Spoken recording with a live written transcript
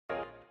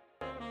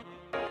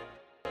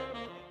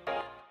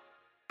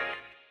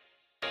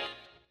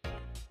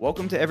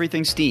Welcome to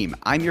Everything STEAM.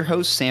 I'm your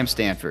host, Sam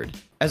Stanford.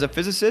 As a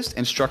physicist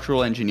and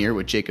structural engineer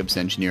with Jacobs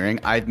Engineering,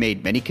 I've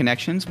made many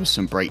connections with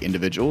some bright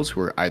individuals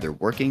who are either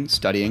working,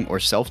 studying, or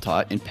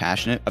self-taught and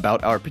passionate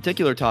about our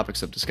particular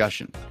topics of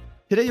discussion.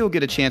 Today, you'll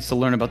get a chance to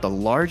learn about the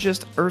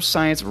largest earth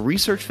science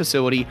research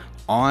facility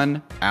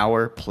on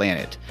our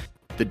planet.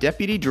 The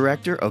Deputy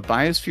Director of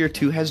Biosphere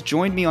 2 has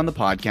joined me on the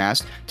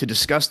podcast to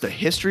discuss the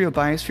history of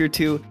Biosphere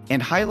 2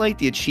 and highlight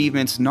the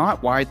achievements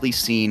not widely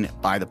seen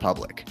by the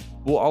public.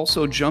 We'll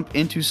also jump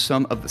into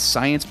some of the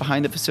science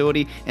behind the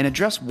facility and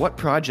address what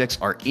projects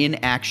are in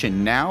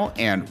action now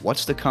and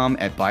what's to come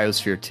at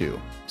Biosphere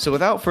 2. So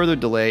without further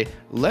delay,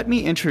 let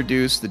me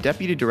introduce the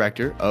Deputy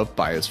Director of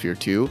Biosphere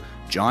 2,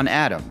 John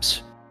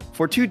Adams.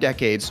 For 2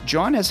 decades,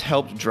 John has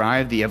helped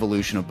drive the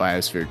evolution of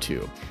Biosphere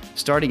 2.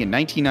 Starting in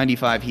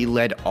 1995, he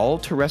led all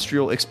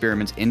terrestrial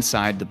experiments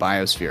inside the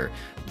biosphere,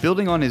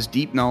 building on his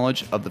deep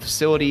knowledge of the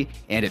facility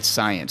and its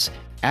science.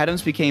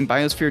 Adams became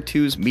Biosphere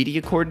 2's media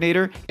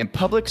coordinator and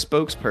public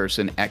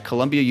spokesperson at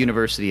Columbia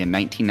University in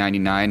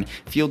 1999,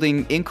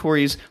 fielding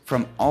inquiries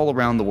from all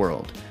around the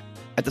world.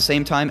 At the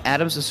same time,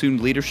 Adams assumed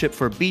leadership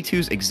for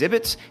B2's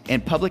exhibits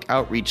and public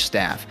outreach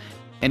staff.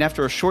 And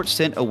after a short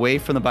stint away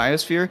from the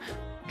biosphere,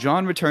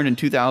 John returned in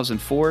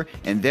 2004,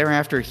 and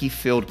thereafter he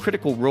filled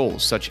critical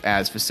roles such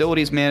as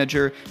facilities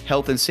manager,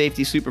 health and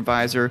safety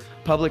supervisor,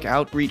 public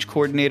outreach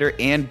coordinator,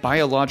 and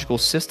biological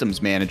systems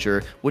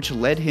manager, which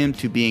led him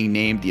to being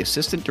named the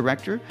Assistant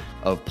Director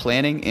of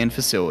Planning and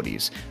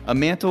Facilities, a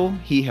mantle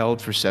he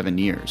held for 7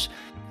 years.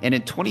 And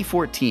in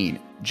 2014,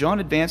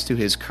 John advanced to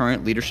his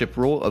current leadership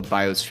role of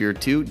Biosphere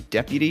 2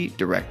 Deputy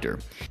Director,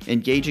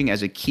 engaging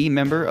as a key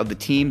member of the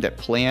team that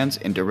plans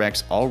and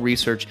directs all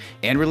research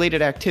and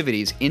related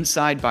activities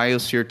inside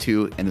Biosphere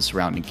 2 and the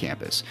surrounding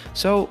campus.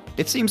 So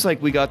it seems like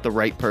we got the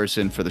right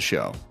person for the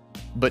show.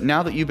 But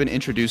now that you've been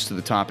introduced to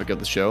the topic of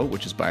the show,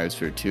 which is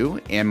Biosphere 2,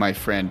 and my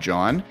friend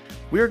John,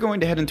 we are going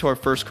to head into our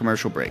first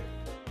commercial break.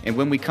 And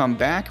when we come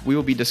back, we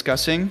will be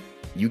discussing,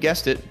 you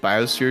guessed it,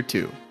 Biosphere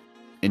 2.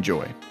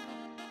 Enjoy.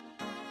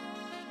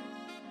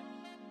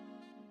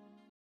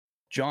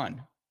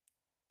 John,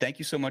 thank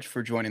you so much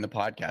for joining the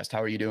podcast.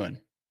 How are you doing?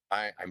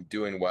 I'm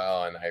doing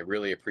well, and I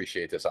really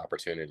appreciate this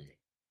opportunity.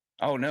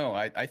 Oh no,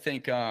 I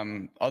think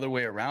other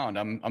way around.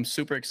 I'm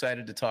super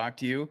excited to talk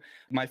to you.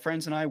 My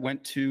friends and I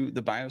went to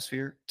the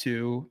Biosphere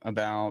 2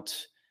 about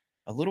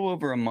a little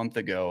over a month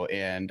ago,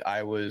 and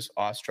I was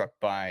awestruck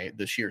by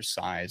the sheer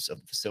size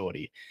of the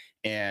facility.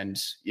 And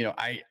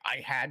I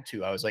had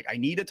to. I was like, I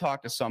need to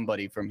talk to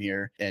somebody from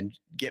here and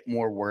get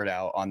more word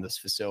out on this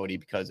facility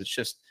because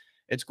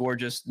it's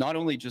gorgeous, not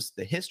only just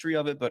the history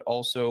of it, but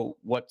also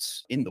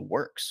what's in the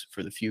works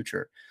for the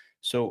future.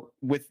 So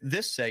with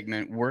this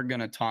segment, we're going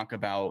to talk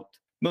about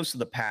most of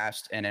the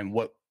past and then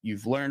what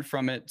you've learned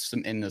from it,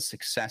 and the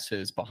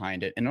successes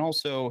behind it, and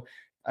also,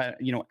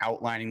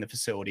 outlining the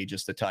facility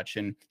just a touch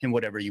and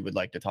whatever you would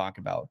like to talk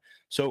about.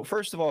 So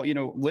first of all,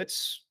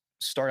 let's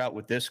start out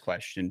with this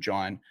question,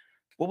 John.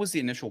 What was the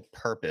initial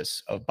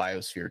purpose of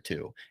Biosphere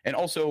 2? And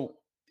also,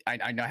 I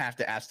have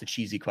to ask the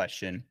cheesy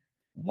question.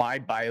 Why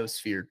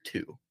Biosphere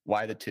 2?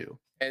 Why the 2?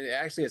 And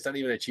actually, it's not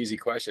even a cheesy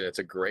question. It's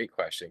a great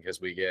question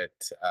because we get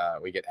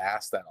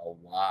asked that a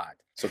lot.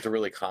 So it's a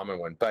really common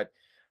one. But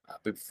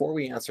before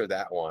we answer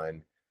that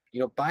one,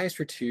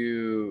 Biosphere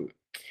 2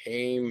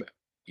 came,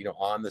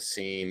 on the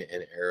scene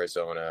in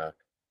Arizona,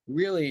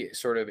 really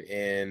sort of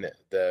in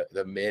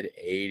the mid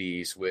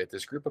 80s with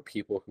this group of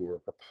people who were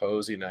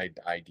proposing an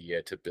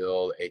idea to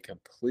build a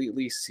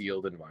completely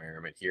sealed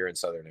environment here in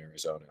southern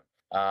Arizona.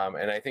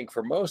 And I think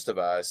for most of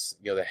us,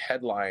 the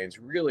headlines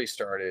really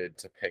started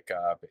to pick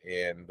up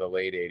in the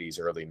late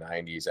 80s, early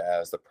 90s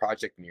as the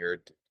project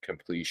neared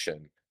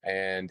completion.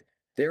 And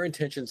their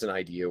intentions and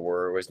idea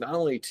was not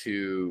only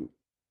to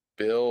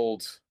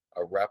build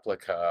a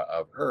replica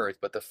of Earth,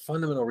 but the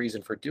fundamental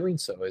reason for doing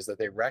so is that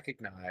they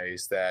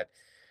recognize that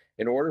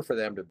in order for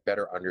them to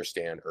better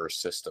understand Earth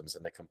systems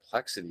and the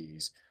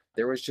complexities,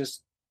 there was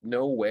just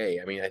no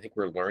way. I mean, I think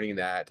we're learning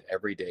that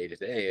every day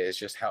today is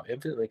just how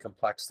infinitely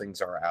complex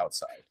things are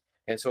outside.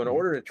 And so in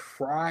order to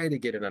try to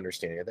get an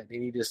understanding of that, they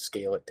need to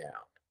scale it down.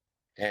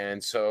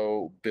 And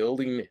so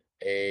building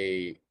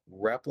a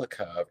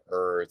replica of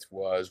Earth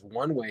was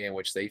one way in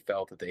which they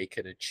felt that they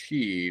could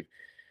achieve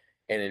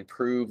and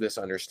improve this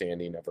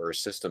understanding of Earth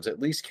systems, at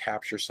least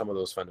capture some of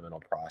those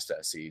fundamental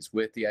processes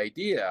with the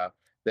idea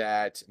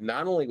that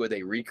not only would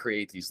they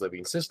recreate these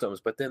living systems,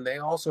 but then they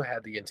also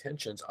had the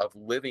intentions of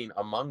living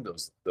among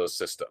those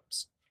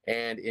systems.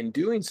 And in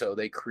doing so,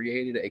 they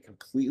created a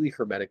completely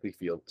hermetically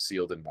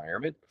sealed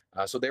environment.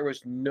 So there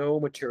was no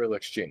material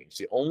exchange.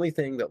 The only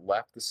thing that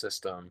left the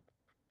system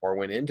or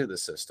went into the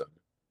system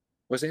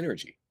was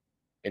energy.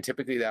 And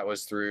typically that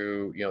was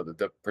through,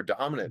 the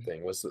predominant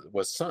thing was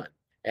sun.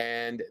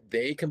 And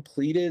they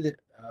completed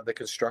the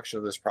construction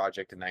of this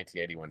project in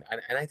 1981.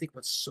 And I think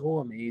what's so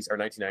amazing, or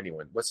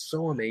 1991, what's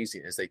so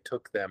amazing is they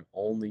took them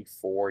only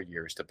 4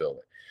 years to build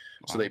it.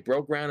 Wow. So they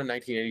broke ground in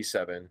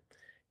 1987,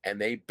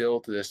 and they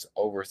built this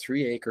over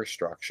 3-acre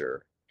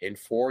structure in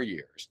 4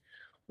 years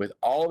with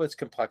all of its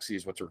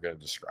complexities, what we're going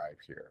to describe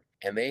here.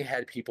 And they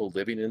had people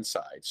living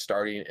inside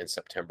starting in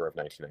September of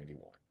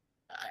 1991.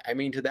 I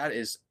mean, to that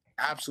is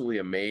absolutely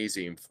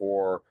amazing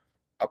for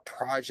a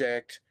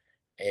project,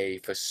 a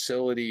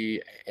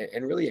facility,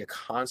 and really a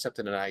concept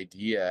and an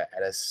idea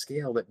at a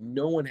scale that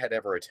no one had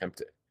ever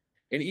attempted.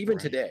 And even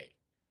Right. today,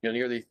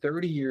 nearly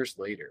 30 years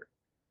later,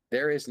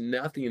 there is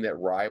nothing that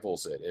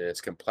rivals it in its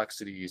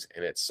complexities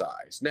and its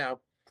size. Now,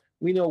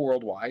 we know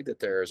worldwide that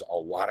there's a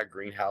lot of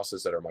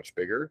greenhouses that are much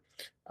bigger.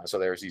 So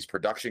there's these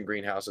production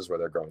greenhouses where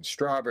they're growing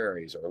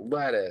strawberries or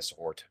lettuce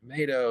or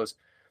tomatoes,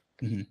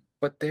 Mhm.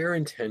 but their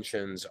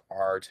intentions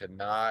are to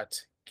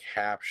not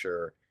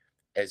capture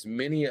as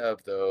many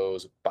of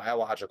those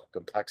biological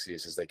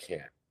complexities as they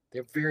can.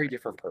 They're very Right.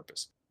 different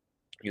purpose.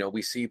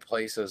 We see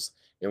places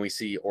and we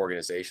see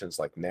organizations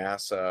like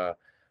NASA,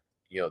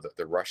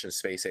 the Russian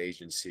Space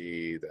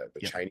Agency, the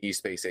Yep. Chinese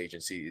Space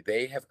Agency.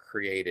 They have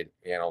created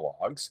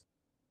analogs,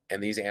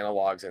 and these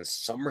analogs in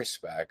some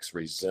respects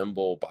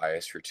resemble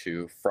Biosphere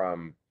 2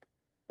 from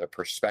the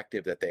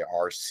perspective that they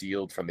are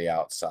sealed from the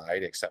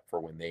outside, except for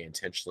when they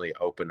intentionally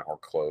open or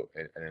close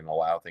and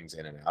allow things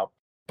in and out.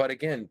 But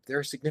again,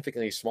 they're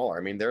significantly smaller.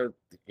 I mean, they're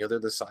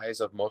the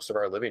size of most of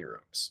our living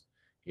rooms,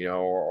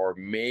 or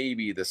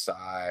maybe the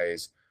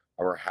size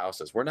of our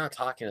houses. We're not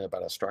talking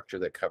about a structure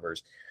that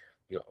covers,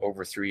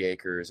 over 3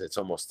 acres. It's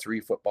almost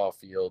 3 football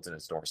fields, and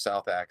it's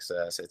north-south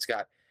access. It's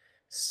got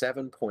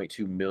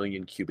 7.2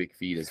 million cubic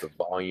feet is the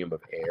volume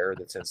of air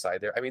that's inside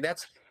there. I mean,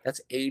 that's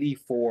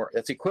 84.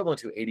 That's equivalent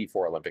to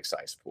 84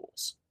 Olympic-sized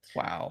pools.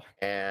 Wow.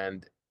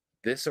 And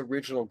this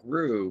original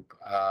group,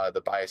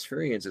 the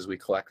Biospherians, as we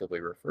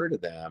collectively refer to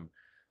them,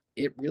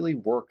 it really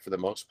worked for the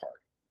most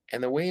part.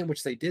 And the way in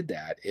which they did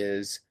that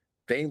is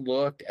they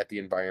looked at the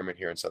environment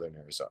here in southern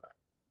Arizona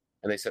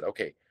and they said,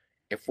 okay,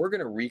 if we're going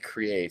to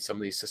recreate some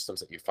of these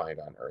systems that you find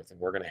on Earth and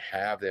we're going to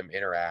have them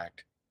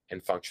interact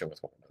and function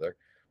with one another,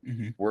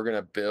 Mhm. we're going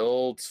to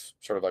build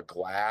sort of a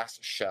glass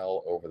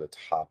shell over the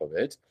top of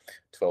it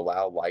to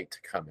allow light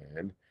to come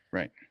in.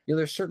 Right.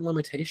 There's certain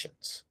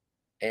limitations.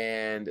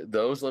 And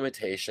those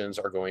limitations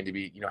are going to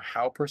be,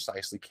 how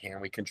precisely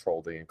can we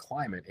control the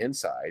climate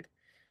inside,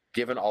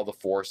 given all the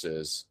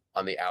forces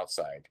on the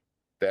outside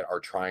that are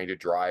trying to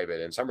drive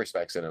it in some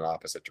respects in an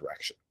opposite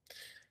direction.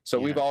 So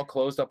we've Yeah. all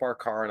closed up our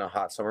car on a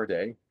hot summer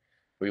day.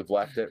 We've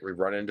left it, we've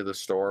run into the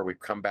store, we've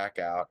come back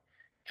out,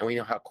 and we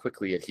know how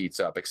quickly it heats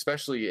up,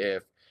 especially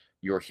if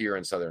you're here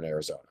in southern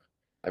Arizona.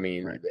 I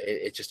mean, Right.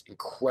 it's just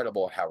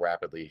incredible how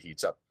rapidly it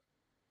heats up.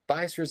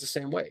 Biosphere is the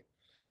same way.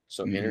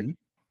 So energy Mhm.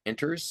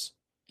 enters,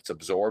 it's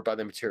absorbed by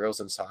the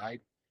materials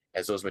inside.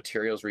 As those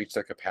materials reach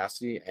their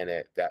capacity and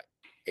that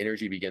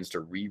energy begins to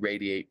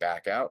re-radiate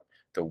back out,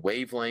 the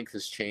wavelength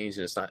is changed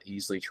and it's not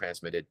easily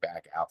transmitted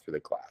back out through the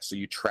glass. So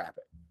you trap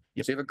it.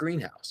 Yep. So you have a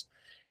greenhouse.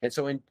 And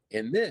so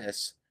in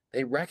this,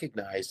 they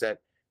recognize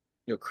that,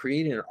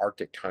 creating an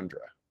Arctic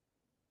tundra.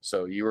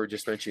 So you were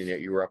just mentioning that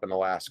you were up in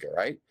Alaska,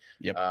 right?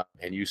 Yep.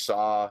 And you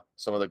saw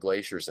some of the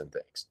glaciers and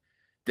things.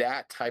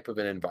 That type of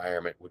an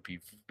environment would be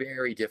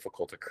very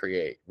difficult to Oh,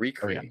 yeah.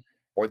 recreate,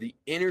 or the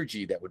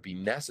energy that would be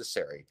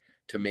necessary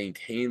to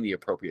maintain the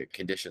appropriate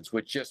conditions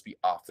would just be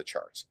off the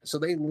charts. So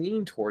they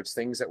lean towards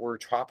things that were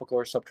tropical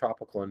or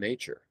subtropical in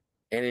nature.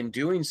 And in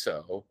doing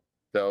so,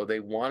 though, they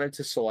wanted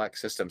to select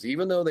systems,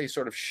 even though they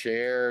sort of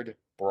shared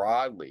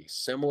broadly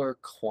similar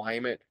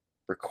climate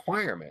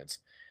requirements,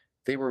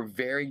 they were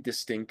very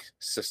distinct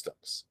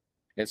systems.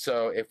 And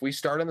so if we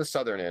start on the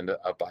southern end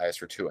of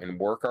Biosphere 2 and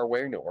work our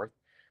way north,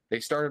 they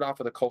started off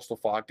with a coastal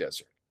fog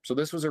desert. So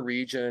this was a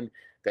region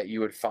that you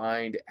would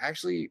find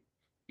actually,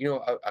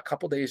 a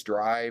couple days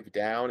drive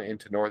down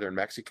into northern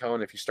Mexico.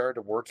 And if you started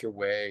to work your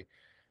way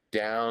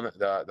down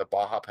the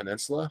Baja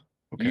Peninsula,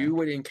 Okay. you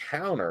would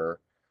encounter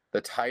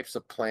the types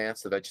of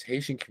plants, the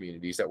vegetation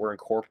communities that were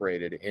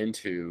incorporated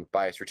into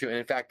Biosphere 2. And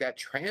in fact, that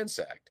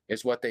transect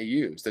is what they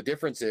use. The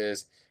difference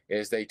is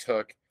they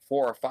took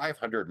 400 or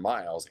 500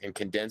 miles and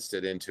condensed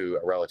it into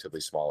a relatively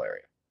small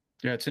area.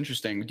 Yeah, it's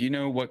interesting. Do you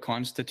know what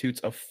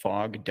constitutes a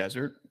fog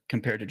desert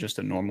compared to just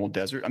a normal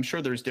desert? I'm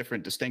sure there's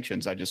different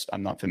distinctions.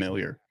 I'm not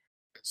familiar.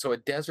 So a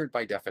desert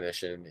by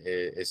definition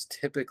is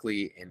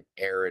typically an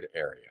arid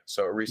area.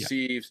 So it Yeah.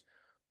 receives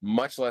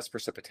much less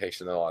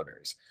precipitation than a lot of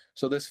areas.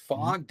 So this Mhm.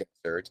 fog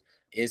desert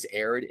is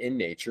arid in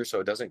nature, so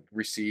it doesn't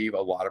receive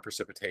a lot of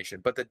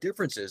precipitation. But the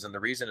difference is, and the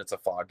reason it's a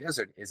fog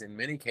desert is in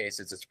many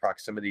cases its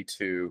proximity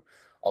to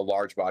a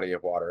large body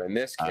of water. In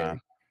this case, Uh,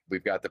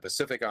 we've got the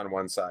Pacific on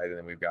one side and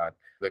then we've got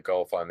the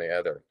Gulf on the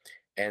other.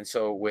 And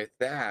so with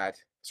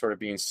that sort of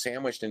being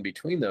sandwiched in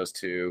between those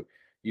two,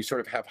 you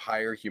sort of have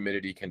higher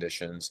humidity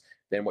conditions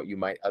than what you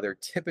might other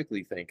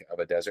typically think of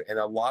a desert. And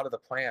a lot of the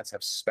plants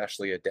have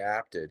specially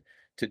adapted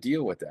to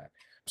deal with that.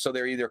 So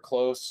they're either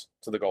close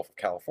to the Gulf of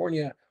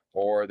California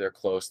or they're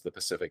close to the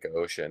Pacific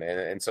Ocean.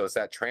 And so it's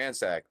that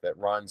transect that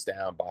runs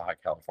down Baja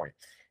California.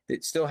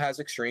 It still has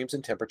extremes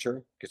in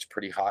temperature, gets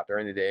pretty hot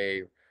during the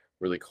day,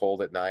 really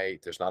cold at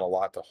night. There's not a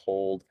lot to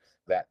hold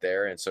that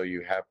there. And so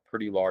you have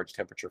pretty large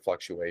temperature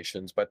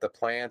fluctuations. But the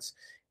plants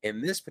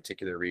in this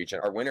particular region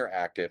are winter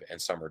active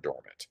and summer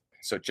dormant.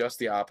 So just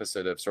the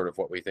opposite of sort of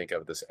what we think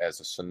of this as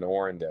a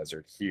Sonoran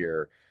Desert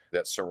here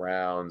that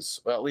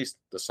surrounds, well, at least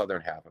the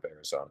southern half of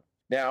Arizona.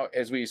 Now,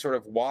 as we sort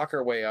of walk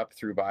our way up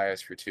through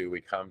Biosphere 2, we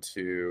come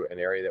to an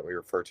area that we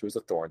refer to as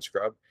the thorn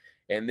scrub.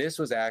 And this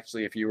was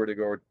actually, if you were to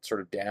go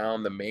sort of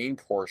down the main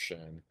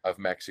portion of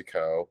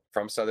Mexico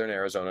from southern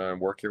Arizona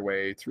and work your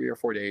way 3 or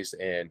 4 days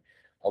in,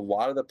 a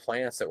lot of the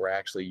plants that were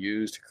actually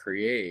used to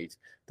create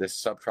this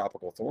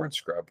subtropical thorn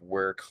scrub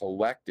were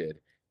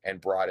collected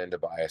and brought into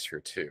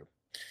Biosphere 2.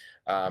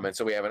 And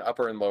so we have an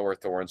upper and lower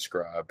thorn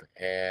scrub.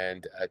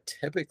 And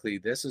typically,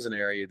 this is an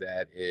area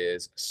that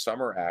is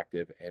summer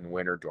active and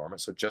winter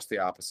dormant. So just the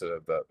opposite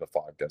of the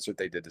fog desert.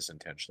 They did this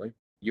intentionally.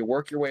 You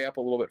work your way up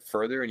a little bit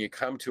further and you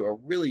come to a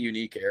really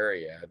unique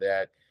area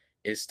that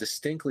is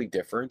distinctly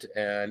different.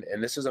 And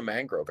this is a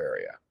mangrove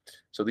area.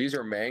 So these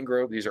are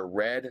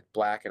red,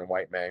 black, and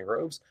white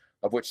mangroves,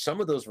 of which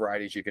some of those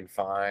varieties you can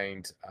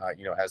find,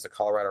 as the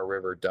Colorado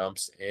River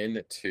dumps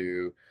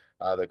into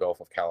the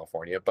Gulf of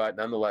California. But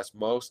nonetheless,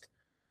 most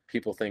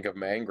people think of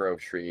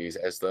mangrove trees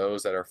as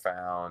those that are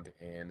found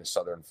in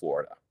southern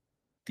Florida.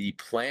 The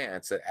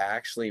plants that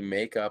actually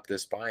make up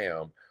this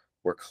biome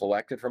were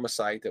collected from a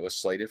site that was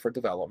slated for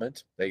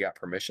development. They got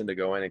permission to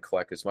go in and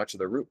collect as much of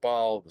the root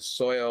ball, the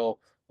soil,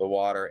 the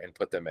water, and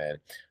put them in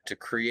to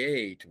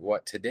create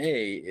what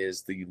today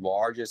is the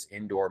largest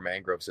indoor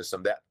mangrove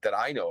system that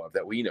I know of,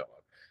 that we know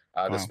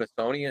of. The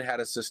Smithsonian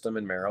had a system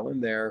in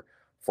Maryland there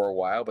for a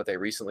while, but they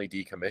recently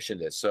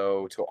decommissioned it.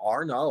 So to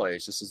our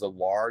knowledge, this is the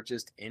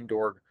largest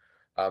indoor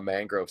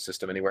mangrove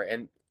system anywhere.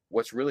 And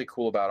what's really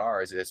cool about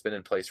ours is it's been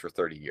in place for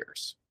 30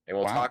 years. And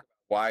we'll talk about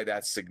why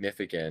that's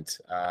significant,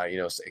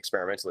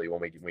 experimentally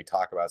when we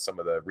talk about some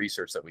of the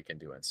research that we can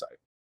do inside.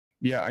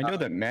 Yeah, I know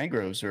that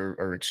mangroves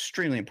are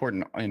extremely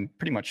important in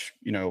pretty much,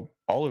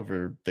 all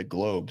over the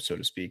globe, so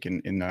to speak,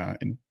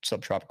 in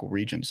subtropical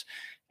regions.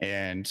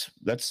 And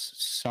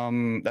that's a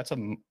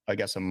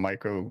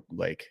micro,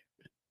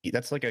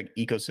 that's like an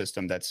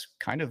ecosystem that's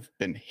kind of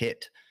been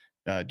hit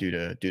due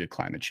to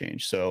climate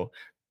change. So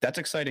that's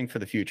exciting for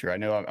the future. I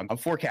know I'm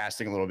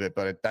forecasting a little bit,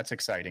 but that's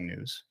exciting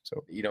news.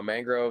 So,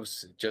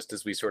 mangroves, just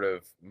as we sort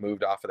of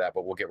moved off of that,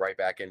 but we'll get right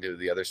back into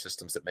the other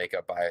systems that make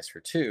up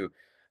Biosphere 2.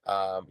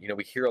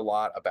 We hear a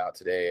lot about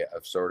today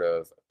of sort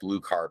of blue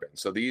carbon.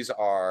 So these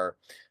are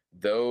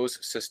those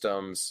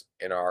systems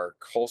in our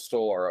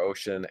coastal or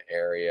ocean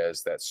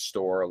areas that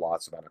store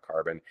lots of amount of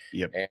carbon.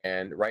 Yep.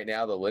 And right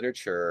now, the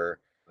literature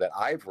that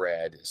I've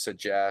read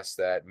suggests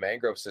that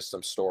mangrove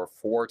systems store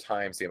 4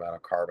 times the amount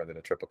of carbon that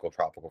a typical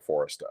tropical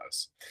forest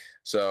does.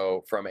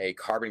 So from a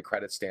carbon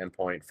credit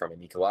standpoint, from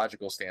an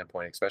ecological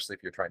standpoint, especially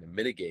if you're trying to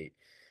mitigate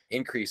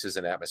increases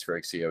in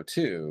atmospheric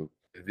CO2,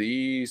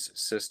 these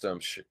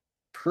systems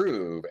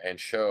prove and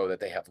show that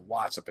they have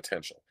lots of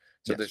potential.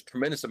 So there's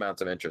tremendous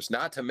amounts of interest,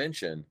 not to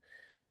mention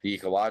the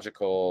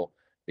ecological,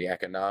 the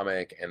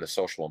economic, and the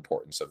social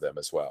importance of them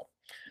as well.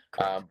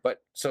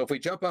 But so if we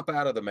jump up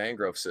out of the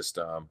mangrove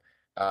system,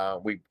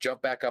 we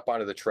jump back up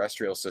onto the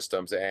terrestrial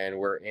systems and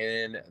we're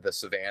in the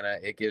savanna.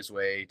 It gives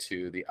way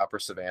to the upper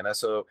savanna.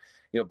 So,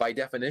 by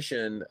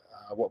definition,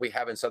 what we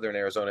have in southern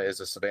Arizona is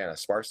a savanna,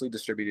 sparsely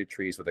distributed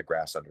trees with a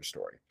grass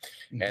understory.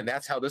 Mm-hmm. And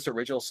that's how this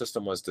original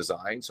system was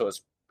designed. So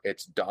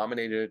it's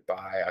dominated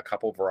by a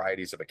couple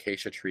varieties of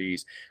acacia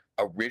trees.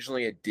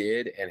 Originally, it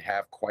did and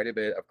have quite a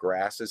bit of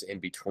grasses in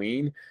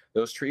between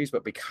those trees,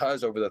 but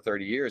because over the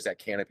 30 years that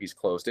canopy's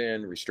closed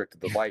in,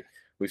 restricted the light,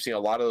 we've seen a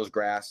lot of those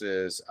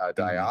grasses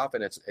die off,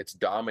 and it's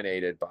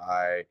dominated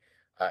by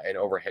an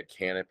overhead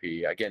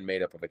canopy, again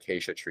made up of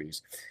acacia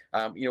trees.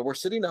 We're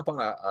sitting up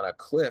on a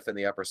cliff in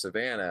the upper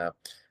savanna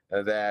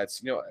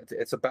that's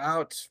it's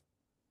about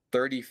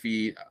 30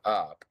 feet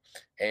up.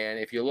 And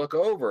if you look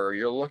over,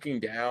 you're looking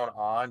down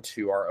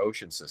onto our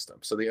ocean system.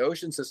 So the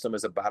ocean system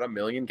is about 1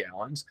 million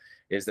gallons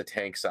is the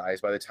tank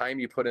size. By the time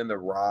you put in the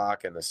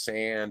rock and the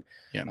sand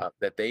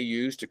that they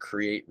use to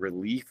create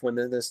relief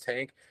within this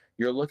tank,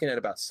 you're looking at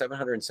about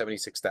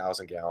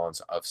 776,000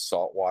 gallons of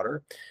salt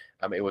water.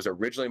 It was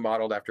originally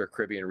modeled after a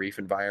Caribbean reef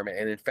environment.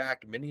 And in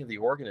fact, many of the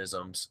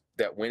organisms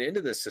that went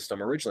into this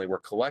system originally were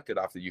collected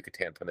off the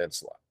Yucatan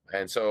Peninsula.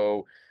 And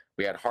so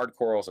we had hard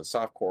corals and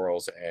soft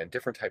corals and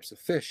different types of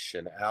fish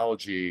and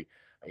algae,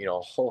 a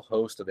whole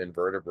host of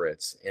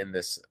invertebrates in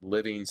this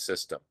living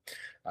system.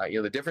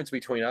 The difference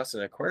between us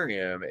and an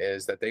aquarium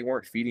is that they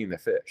weren't feeding the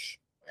fish.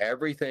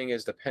 Everything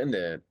is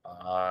dependent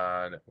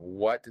on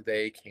what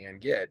they can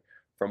get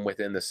from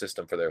within the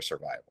system for their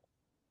survival.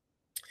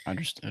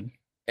 Understood.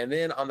 And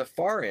then on the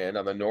far end,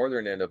 on the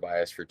northern end of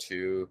Biosphere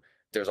 2,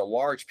 there's a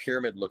large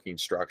pyramid-looking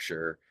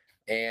structure.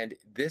 And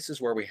this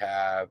is where we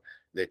have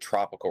the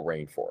tropical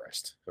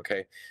rainforest.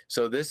 Okay.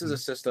 So this is a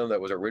system that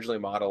was originally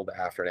modeled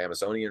after an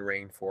Amazonian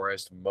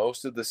rainforest.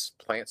 Most of the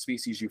plant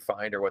species you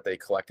find are what they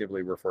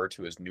collectively refer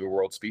to as New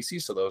World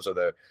species. So those are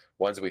the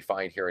ones that we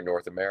find here in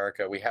North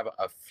America. We have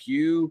a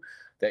few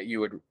that you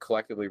would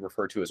collectively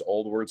refer to as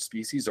Old World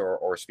species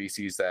or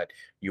species that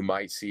you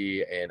might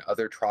see in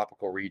other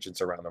tropical regions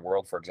around the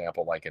world, for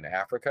example, like in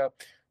Africa.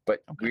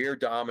 But we're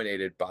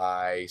dominated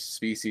by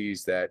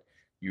species that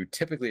you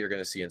typically are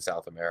going to see in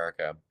South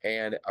America.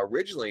 And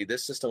originally,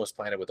 this system was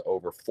planted with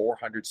over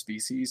 400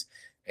 species.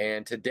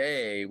 And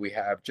today we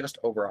have just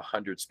over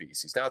 100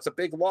 species. Now, it's a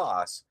big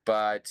loss,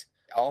 but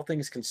all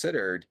things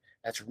considered,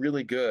 that's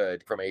really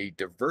good from a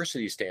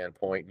diversity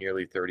standpoint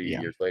nearly 30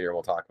 Yeah. years later. And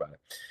we'll talk about it.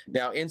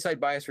 Now, inside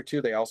Biosphere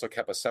 2, they also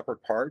kept a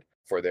separate part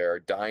for their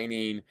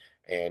dining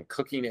and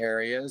cooking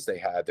areas. They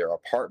had their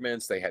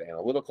apartments, they had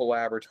analytical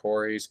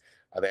laboratories,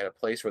 they had a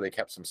place where they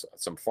kept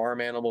some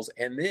farm animals.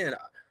 And then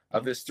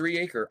of this 3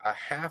 acre, a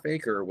half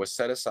acre was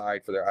set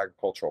aside for their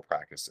agricultural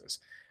practices.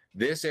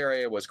 This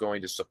area was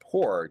going to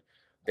support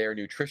their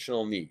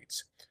nutritional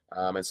needs.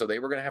 And so they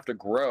were going to have to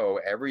grow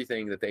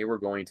everything that they were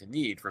going to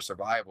need for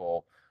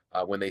survival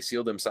when they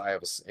sealed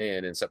themselves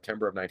in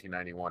September of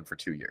 1991 for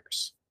 2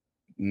 years.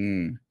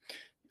 Mm,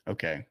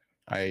 okay.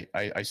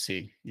 I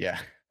see. Yeah.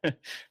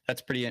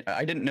 That's pretty.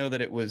 I didn't know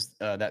that it was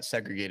that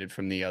segregated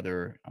from the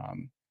other,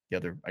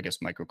 I guess,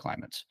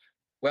 microclimates.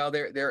 Well,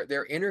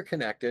 they're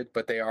interconnected,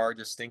 but they are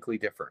distinctly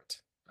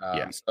different.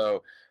 Yeah.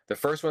 So the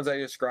first ones I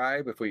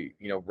describe, if we,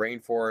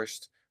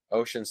 rainforest,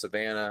 ocean,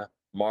 savanna,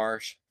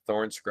 marsh,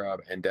 thorn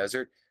scrub, and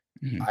desert,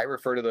 Mhm. I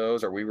refer to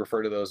those, or we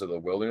refer to those as the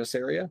wilderness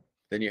area.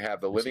 Then you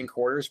have the I living see.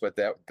 quarters, but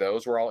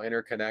those were all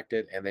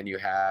interconnected. And then you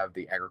have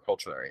the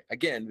agricultural area.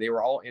 Again, they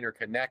were all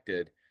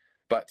interconnected,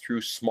 but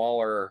through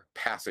smaller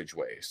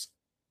passageways.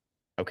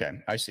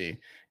 Okay, I see.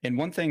 And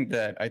one thing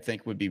that I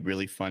think would be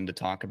really fun to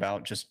talk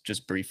about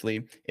just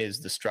briefly is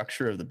the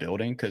structure of the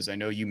building, because I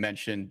know you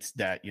mentioned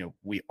that,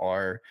 we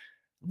are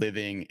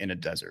living in a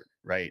desert,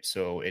 right?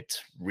 So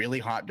it's really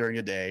hot during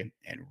the day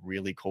and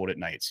really cold at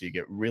night. So you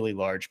get really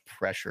large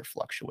pressure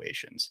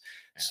fluctuations.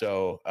 Yeah.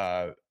 So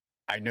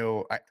I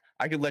know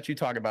I could let you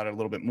talk about it a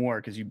little bit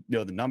more because you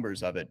know the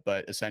numbers of it,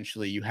 but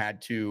essentially you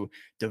had to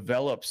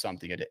develop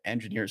something and to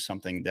engineer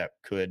something that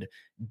could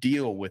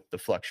deal with the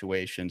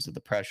fluctuations of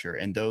the pressure.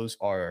 And those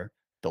are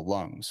the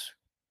lungs,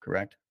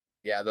 correct?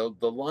 Yeah, the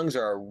lungs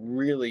are a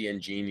really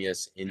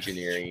ingenious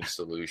engineering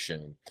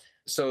solution.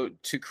 So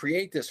to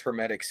create this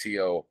hermetic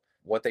seal,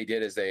 what they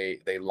did is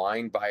they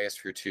lined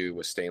Biosphere 2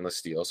 with stainless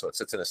steel. So it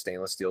sits in a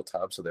stainless steel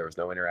tub, so there was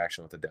no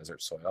interaction with the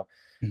desert soil.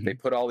 They Mhm.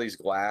 put all these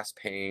glass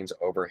panes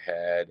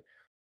overhead.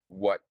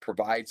 What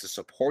provides the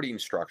supporting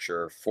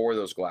structure for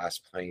those glass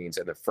planes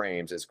and the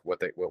frames is what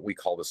we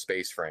call the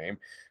space frame.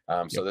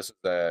 So Yep. this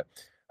is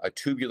a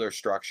tubular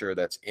structure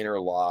that's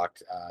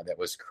interlocked that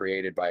was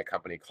created by a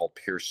company called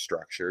Pierce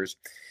Structures,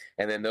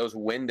 and then those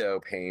window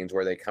panes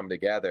where they come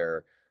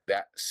together.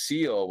 That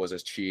seal was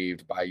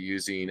achieved by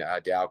using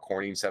Dow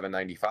Corning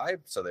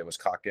 795, so that was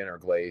cocked in or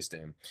glazed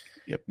in.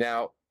 Yep.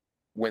 Now,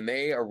 when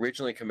they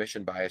originally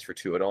commissioned Biosphere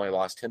 2, it only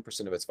lost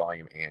 10% of its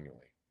volume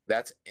annually.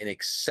 That's an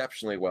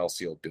exceptionally well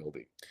sealed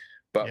building.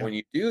 But Yeah. when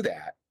you do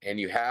that and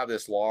you have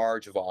this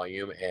large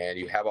volume and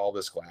you have all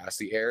this glass,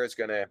 the air is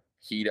going to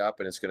heat up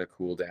and it's going to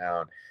cool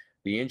down.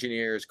 The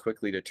engineers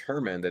quickly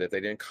determined that if they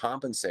didn't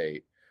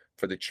compensate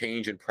for the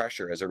change in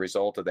pressure as a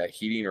result of that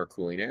heating or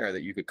cooling air,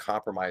 that you could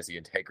compromise the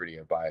integrity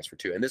of Biosphere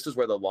 2. And this is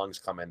where the lungs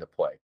come into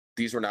play.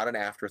 These were not an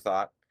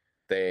afterthought.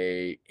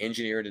 They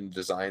engineered and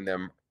designed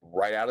them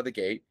right out of the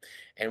gate.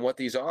 And what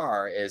these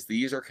are is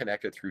these are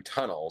connected through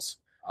tunnels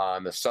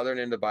on the southern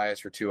end of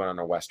Biosphere 2 and on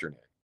the western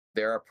end.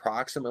 They're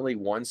approximately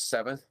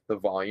 1/7 the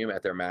volume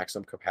at their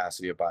maximum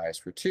capacity of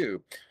Biosphere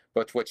 2.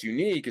 But what's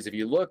unique is if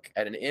you look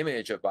at an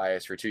image of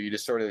Biosphere 2, you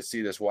just sort of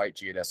see this white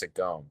geodesic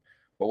dome.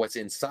 But what's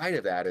inside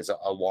of that is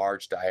a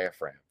large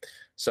diaphragm.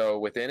 So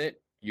within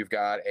it, you've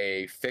got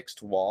a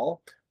fixed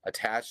wall.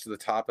 Attached to the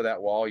top of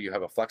that wall, you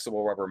have a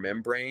flexible rubber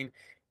membrane.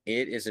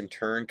 It is in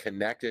turn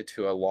connected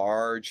to a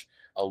large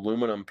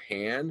aluminum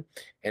pan.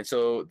 And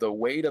so the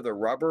weight of the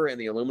rubber and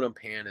the aluminum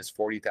pan is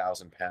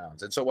 40,000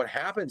 pounds. And so what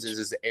happens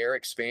is the air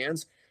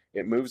expands,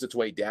 it moves its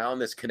way down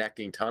this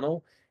connecting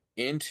tunnel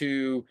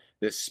into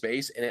this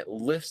space, and it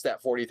lifts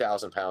that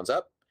 40,000 pounds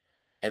up.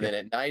 And then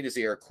Yep. at night, as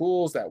the air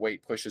cools, that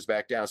weight pushes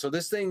back down. So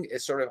this thing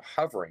is sort of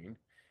hovering,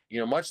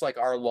 much like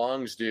our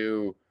lungs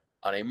do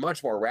on a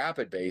much more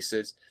rapid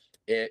basis.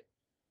 It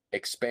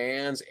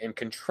expands and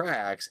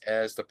contracts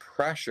as the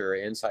pressure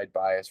inside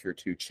Biosphere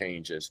 2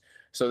 changes,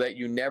 so that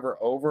you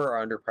never over or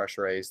under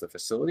pressurize the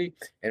facility.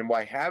 And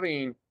by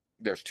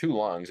there's two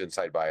lungs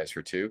inside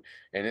Biosphere 2,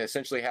 and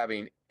essentially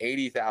having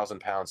 80,000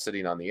 pounds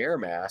sitting on the air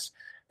mass,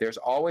 there's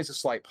always a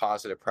slight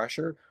positive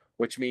pressure,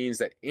 which means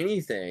that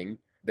anything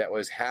that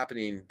was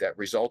happening that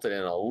resulted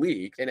in a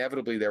leak,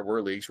 inevitably there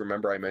were leaks.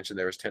 Remember, I mentioned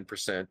there was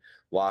 10%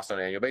 lost on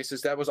an annual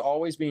basis. That was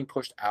always being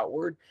pushed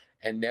outward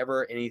and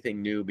never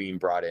anything new being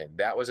brought in.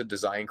 That was a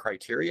design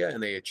criteria,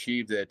 and they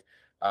achieved it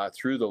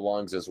through the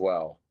lungs as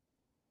well.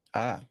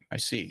 Ah, I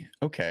see.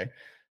 Okay.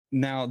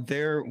 Now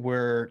there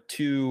were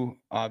two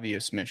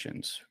obvious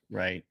missions,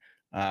 right?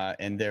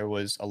 And there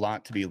was a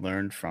lot to be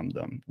learned from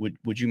them.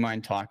 Would you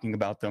mind talking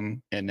about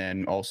them and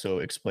then also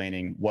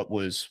explaining what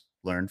was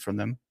learned from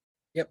them?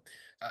 Yep.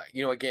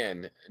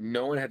 Again,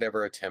 no one had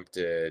ever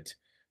attempted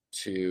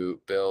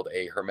to build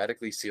a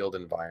hermetically sealed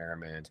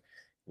environment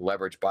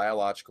leverage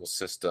biological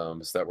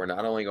systems that were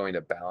not only going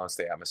to balance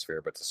the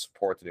atmosphere, but to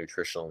support the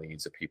nutritional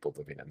needs of people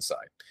living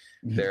inside.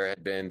 Mhm. There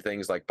had been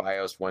things like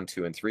BIOS 1,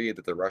 2, and 3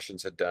 that the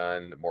Russians had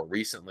done more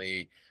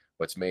recently.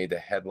 What's made the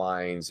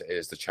headlines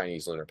is the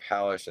Chinese Lunar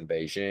Palace in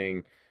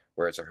Beijing,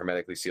 where it's a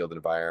hermetically sealed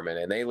environment.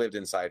 And they lived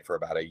inside for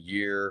about a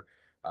year.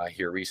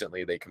 Here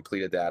recently, they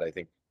completed that, I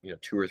think,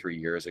 2 or 3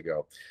 years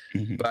ago.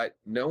 Mhm. But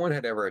no one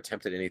had ever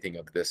attempted anything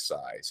of this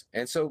size.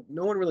 And so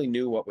no one really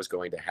knew what was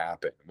going to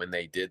happen when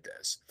they did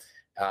this.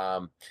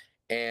 Um,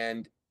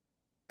 and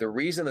the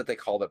reason that they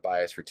called it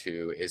Biosphere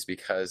 2 is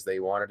because they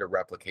wanted to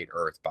replicate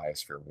Earth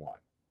Biosphere 1.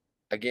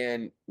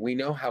 Again, we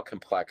know how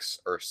complex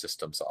Earth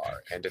systems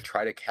are, and to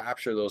try to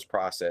capture those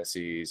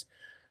processes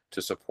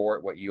to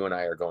support what you and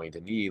I are going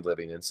to need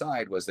living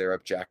inside was their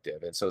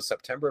objective. And so,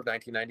 September of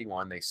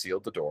 1991, they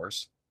sealed the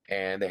doors,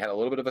 and they had a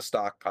little bit of a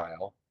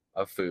stockpile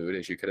of food,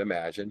 as you could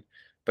imagine.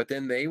 But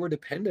then they were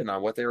dependent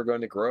on what they were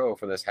going to grow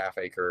from this half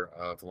acre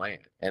of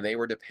land. And they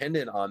were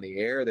dependent on the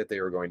air that they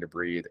were going to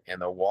breathe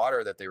and the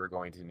water that they were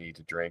going to need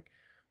to drink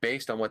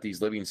based on what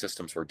these living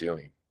systems were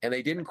doing. And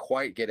they didn't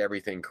quite get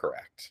everything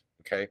correct.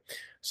 Okay.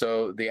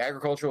 So the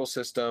agricultural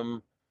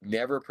system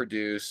never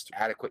produced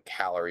adequate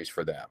calories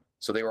for them.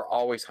 So they were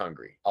always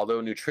hungry.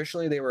 Although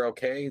nutritionally they were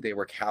okay, they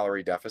were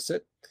calorie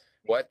deficit.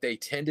 What they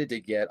tended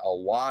to get a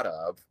lot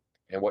of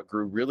and what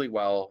grew really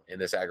well in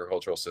this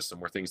agricultural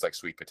system were things like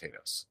sweet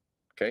potatoes.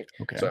 Okay.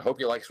 So I Okay. hope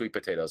you like sweet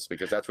potatoes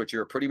because that's what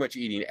you're pretty much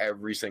eating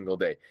every single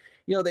day.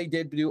 They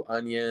did do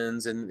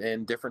onions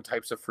and different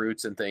types of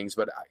fruits and things,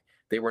 but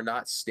they were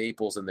not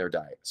staples in their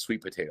diet.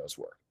 Sweet potatoes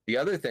were. The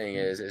other thing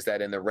is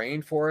that in the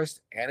rainforest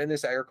and in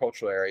this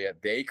agricultural area,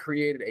 they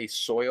created a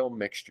soil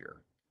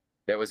mixture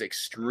that was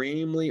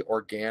extremely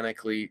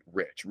organically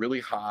rich,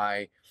 really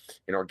high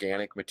in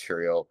organic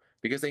material,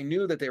 because they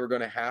knew that they were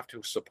going to have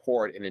to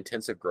support an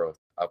intensive growth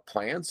of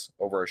plants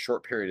over a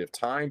short period of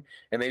time.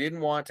 And they didn't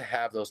want to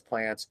have those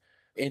plants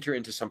enter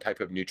into some type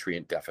of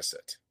nutrient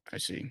deficit. I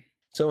see.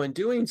 So, in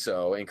doing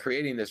so and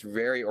creating this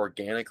very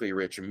organically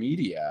rich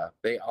media,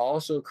 they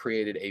also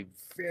created a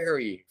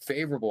very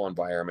favorable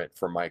environment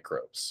for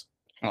microbes.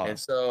 And Oh,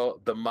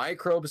 so the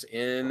microbes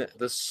in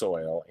the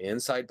soil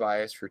inside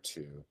Biosphere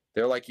 2,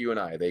 they're like you and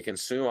I. They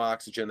consume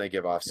oxygen, they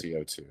give off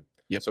CO2.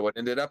 yep. So what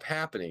ended up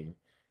happening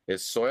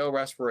is soil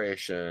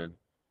respiration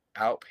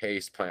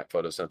outpaced plant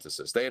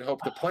photosynthesis. They had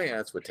hoped the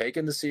plants would take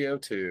in the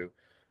CO2,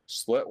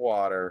 split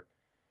water,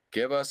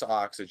 give us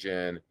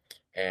oxygen,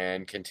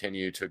 and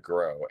continue to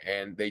grow.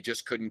 And they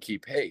just couldn't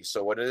keep pace.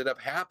 So what ended up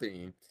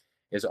happening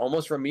is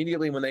almost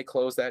immediately when they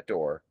closed that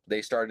door,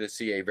 they started to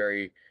see a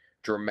very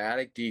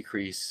dramatic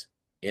decrease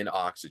in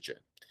oxygen.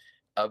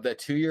 Of the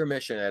 2 year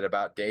mission, at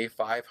about day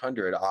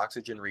 500,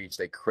 oxygen reached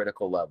a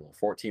critical level,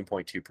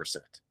 14.2%.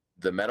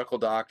 The medical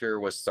doctor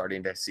was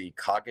starting to see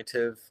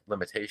cognitive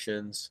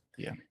limitations.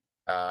 Yeah.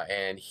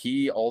 And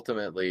he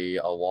ultimately,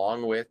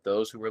 along with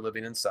those who were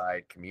living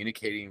inside,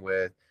 communicating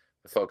with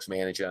the folks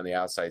managing on the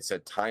outside,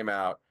 said, time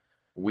out.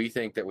 We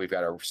think that we've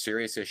got a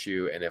serious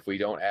issue. And if we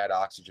don't add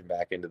oxygen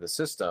back into the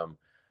system,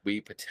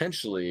 we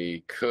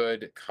potentially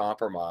could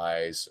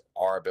compromise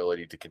our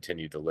ability to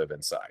continue to live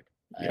inside.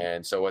 Yeah.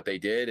 And so what they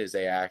did is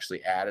they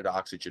actually added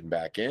oxygen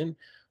back in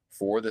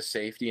for the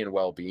safety and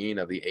well-being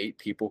of the 8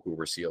 people who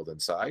were sealed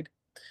inside.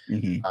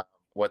 Hmm.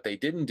 What they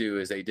didn't do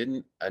is they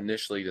didn't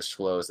initially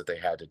disclose that they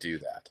had to do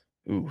that.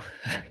 Ooh.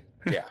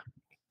 Yeah.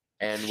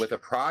 And with a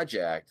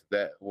project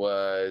that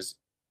was,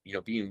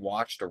 being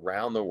watched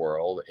around the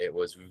world, it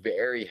was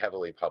very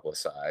heavily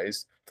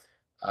publicized.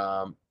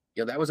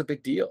 That was a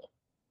big deal.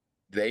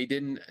 They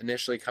didn't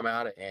initially come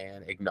out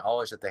and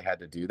acknowledge that they had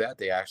to do that.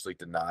 They actually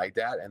denied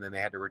that, and then they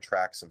had to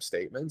retract some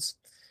statements.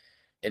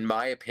 In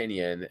my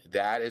opinion,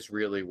 that is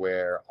really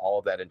where all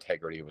of that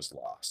integrity was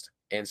lost.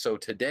 And so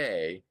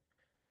today,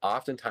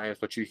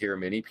 oftentimes what you hear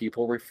many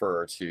people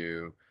refer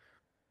to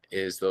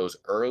is those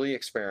early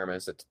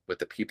experiments that with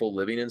the people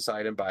living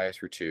inside in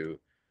Biosphere 2,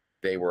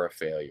 they were a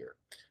failure.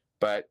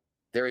 But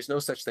there is no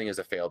such thing as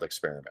a failed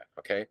experiment,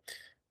 okay?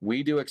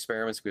 We do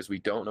experiments because we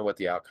don't know what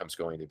the outcome's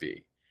going to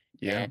be.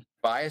 Yeah. And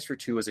Biosphere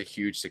 2 was a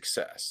huge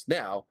success.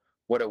 Now,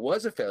 what it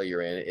was a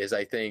failure in is,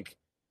 I think,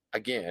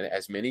 again,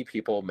 as many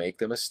people make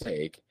the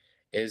mistake,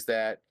 is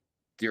that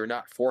you're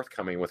not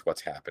forthcoming with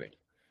what's happening.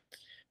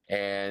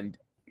 And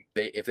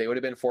if they would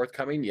have been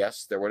forthcoming,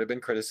 yes, there would have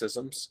been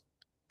criticisms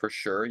for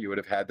sure. You would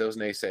have had those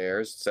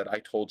naysayers said, I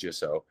told you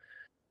so.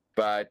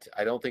 But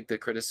I don't think the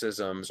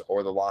criticisms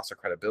or the loss of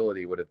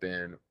credibility would have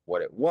been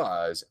what it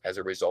was as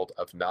a result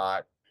of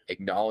not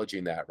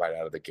acknowledging that right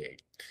out of the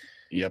gate.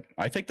 Yep.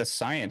 I think the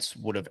science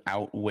would have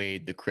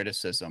outweighed the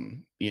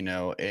criticism,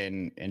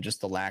 and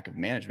just the lack of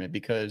management,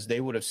 because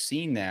they would have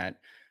seen that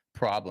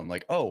problem,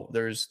 like, oh,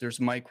 there's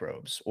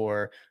microbes,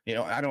 or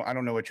I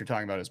don't know what you're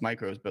talking about as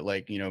microbes, but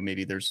like,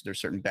 maybe there's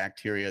certain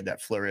bacteria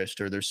that flourished,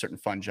 or there's certain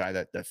fungi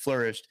that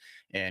flourished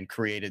and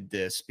created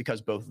this,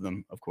 because both of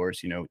them, of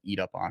course, eat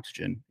up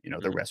oxygen,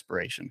 the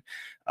respiration.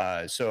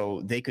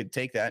 So they could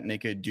take that and they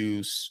could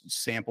do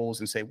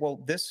samples and say,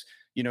 well, this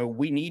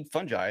we need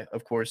fungi,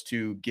 of course,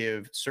 to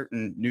give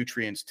certain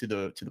nutrients to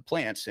the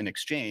plants in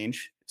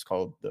exchange. It's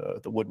called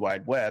the wood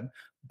wide web.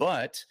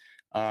 But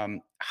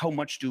how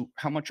much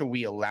are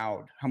we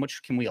allowed? How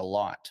much can we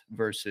allot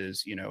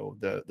versus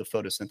the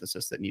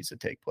photosynthesis that needs to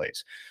take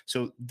place?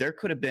 So there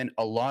could have been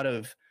a lot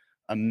of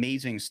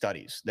amazing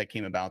studies that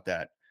came about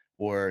that,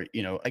 or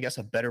I guess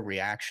a better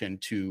reaction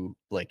to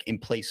like in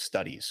place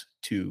studies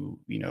to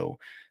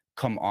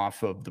come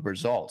off of the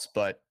results.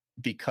 But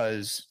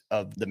because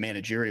of the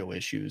managerial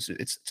issues,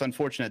 it's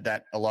unfortunate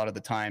that a lot of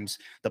the times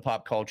the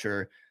pop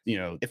culture,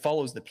 it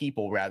follows the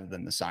people rather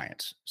than the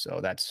science.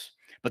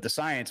 But the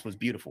science was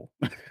beautiful,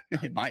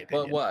 in my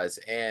Well, it opinion. was,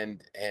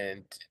 and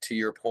to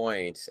your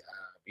point,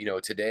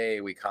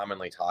 today we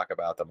commonly talk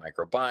about the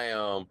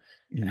microbiome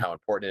and Mhm. how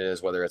important it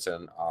is, whether it's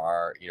in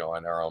our, in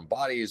our own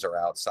bodies or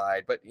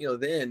outside. But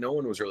then no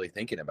one was really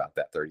thinking about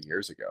that 30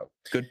 years ago.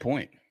 Good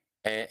point.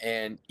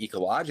 And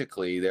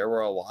ecologically, there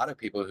were a lot of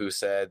people who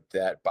said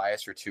that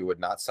Biosphere 2 would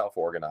not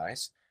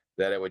self-organize,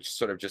 that it would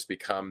sort of just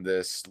become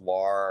this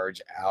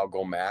large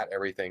algal mat,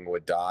 everything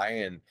would die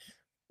and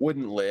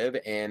wouldn't live.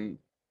 And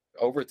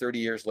over 30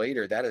 years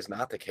later, that is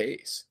not the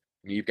case.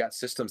 You've got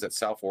systems that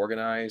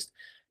self-organized.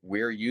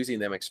 We're using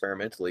them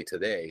experimentally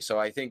today. So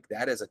I think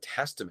that is a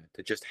testament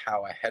to just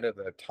how ahead of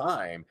the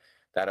time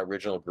that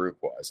original group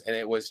was. And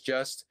it was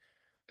just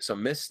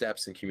some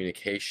missteps in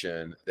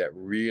communication that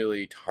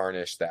really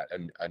tarnished that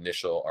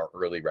initial or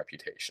early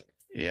reputation.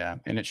 Yeah,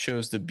 and it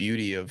shows the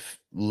beauty of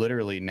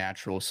literally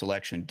natural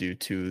selection due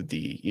to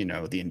the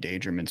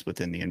endangerments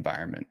within the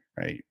environment,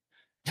 right?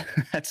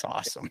 That's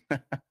awesome.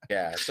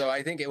 Yeah, so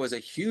I think it was a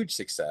huge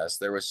success.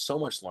 There was so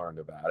much learned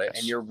about it. And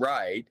Yes. you're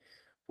right,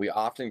 we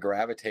often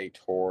gravitate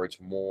towards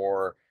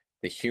more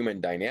the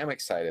human dynamic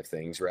side of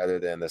things rather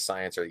than the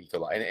science or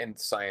and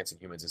science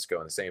and humans is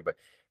going the same, but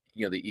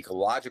the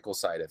ecological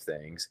side of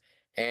things.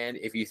 And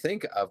if you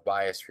think of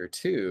Biosphere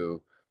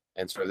 2,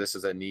 and sort of this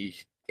is a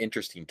neat,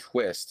 interesting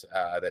twist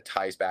that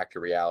ties back to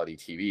reality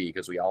TV,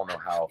 because we all know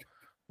how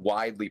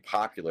widely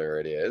popular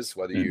it is,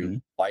 whether you Hmm.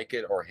 like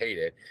it or hate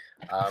it.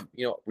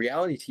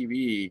 Reality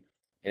TV,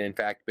 and in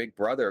fact, Big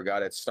Brother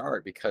got its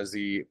start because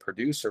the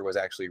producer was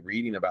actually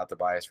reading about the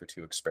Biosphere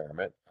 2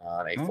 experiment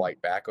on a Oh,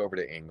 flight back over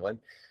to England.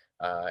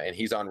 And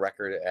he's on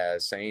record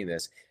as saying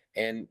this,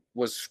 and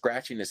was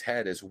scratching his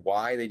head as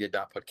why they did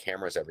not put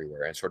cameras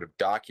everywhere and sort of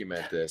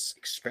document this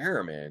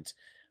experiment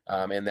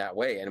in that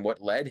way, and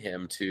what led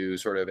him to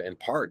sort of, in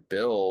part,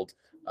 build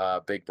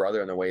Big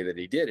Brother in the way that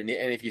he did. And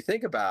if you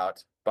think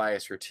about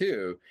Biosphere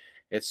 2,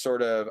 it's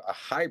sort of a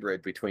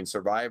hybrid between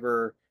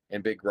Survivor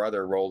and Big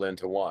Brother rolled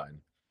into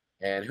one.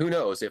 And who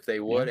knows if they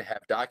would yeah.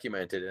 have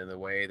documented in the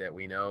way that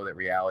we know that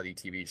reality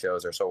TV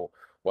shows are so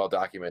well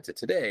documented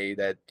today,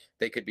 that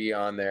they could be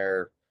on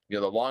their, the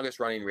longest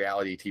running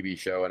reality TV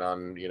show and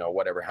on,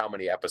 whatever, how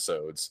many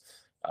episodes.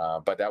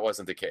 But that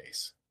wasn't the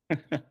case.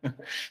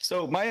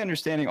 So my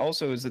understanding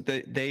also is that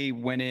they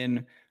went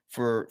in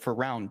for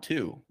round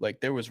two.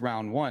 Like there was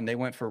round one, they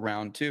went for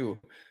round two.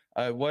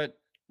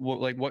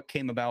 What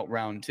came about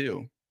round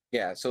two?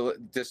 Yeah, so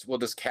we'll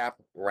just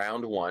cap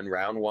round one.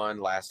 Round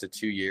one lasted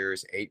 2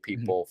 years, eight Mhm.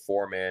 people,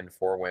 four men,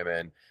 four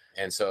women.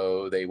 And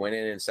so they went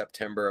in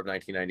September of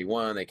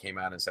 1991. They came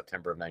out in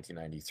September of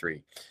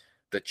 1993.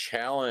 The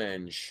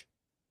challenge,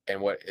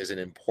 and what is an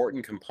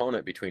important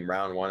component between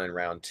round one and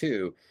round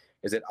two,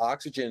 is that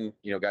oxygen,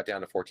 got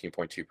down to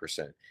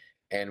 14.2%.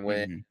 And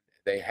when Mhm.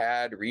 they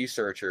had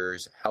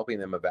researchers helping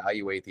them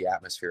evaluate the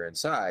atmosphere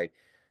inside,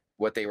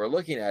 what they were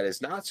looking at is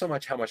not so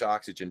much how much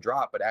oxygen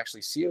dropped, but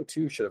actually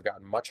CO2 should have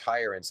gotten much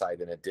higher inside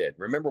than it did.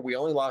 Remember, we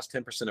only lost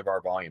 10% of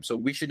our volume. So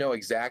we should know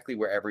exactly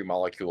where every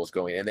molecule is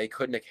going, and they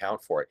couldn't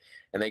account for it.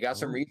 And they got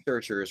some Oh.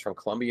 researchers from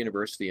Columbia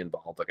University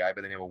involved, a guy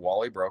by the name of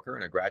Wally Broker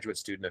and a graduate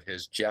student of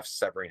his, Jeff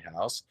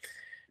Severinghaus.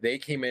 They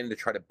came in to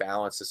try to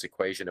balance this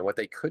equation. And what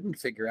they couldn't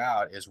figure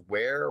out is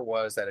where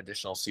was that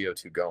additional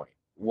CO2 going?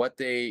 What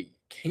they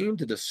came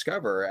to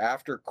discover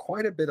after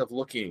quite a bit of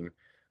looking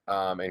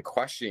and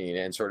questioning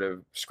and sort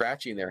of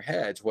scratching their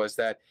heads was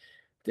that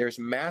there's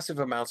massive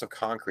amounts of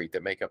concrete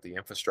that make up the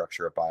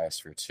infrastructure of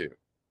Biosphere 2.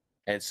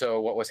 And so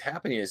what was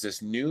happening is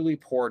this newly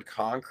poured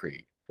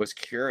concrete was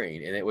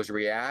curing, and it was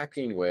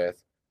reacting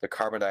with the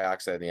carbon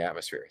dioxide in the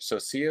atmosphere. So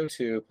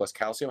CO2 plus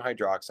calcium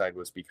hydroxide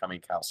was becoming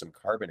calcium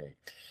carbonate.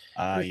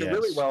 Ah, And it's a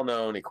really yes.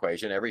 well-known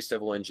equation. Every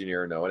civil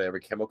engineer knows it,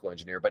 every chemical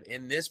engineer. But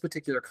in this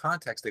particular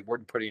context, they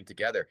weren't putting it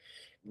together.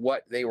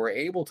 What they were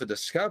able to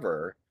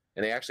discover,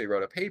 and they actually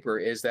wrote a paper,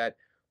 is that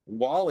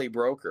Wally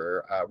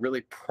Broker, a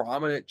really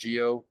prominent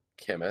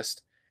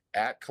geochemist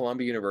at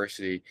Columbia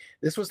University,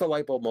 this was the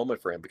light bulb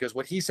moment for him, because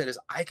what he said is,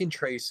 I can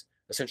trace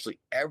essentially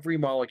every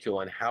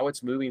molecule and how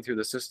it's moving through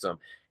the system,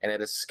 and at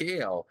a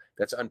scale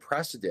that's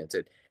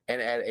unprecedented,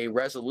 and at a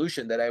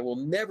resolution that I will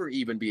never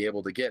even be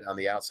able to get on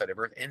the outside of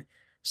Earth. And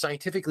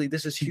scientifically,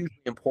 this is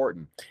hugely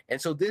important.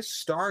 And so this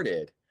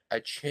started a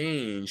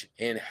change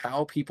in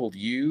how people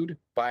viewed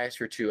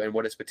Biosphere 2 and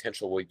what its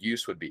potential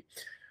use would be.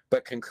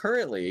 But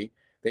concurrently,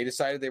 they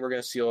decided they were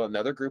going to seal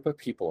another group of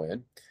people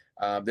in.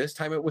 This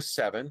time it was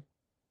seven.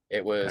 It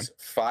Okay. was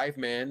 5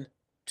 men,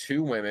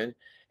 2 women,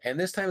 and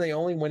this time they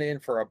only went in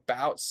for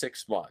about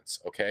 6 months,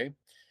 okay?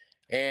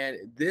 And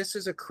this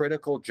is a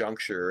critical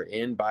juncture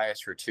in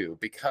Biosphere 2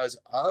 because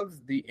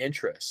of the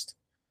interest,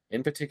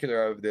 in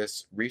particular, of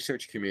this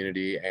research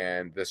community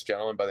and this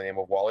gentleman by the name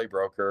of Wally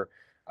Broker,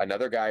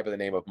 another guy by the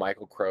name of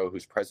Michael Crow,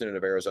 who's president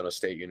of Arizona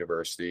State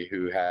University,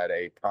 who had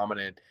a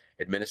prominent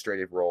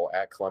administrative role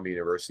at Columbia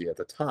University at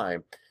the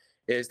time,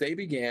 is they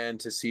began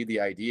to see the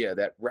idea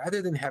that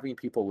rather than having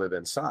people live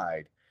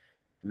inside,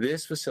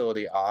 this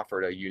facility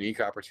offered a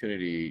unique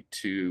opportunity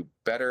to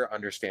better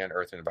understand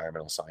earth and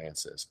environmental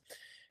sciences.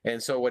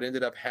 And so what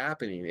ended up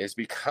happening is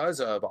because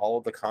of all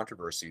of the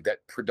controversy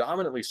that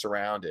predominantly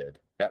surrounded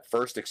that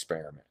first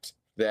experiment,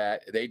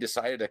 that they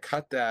decided to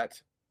cut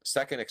that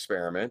second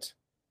experiment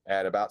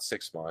at about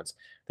 6 months.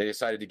 They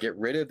decided to get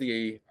rid of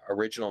the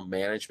original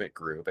management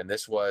group. And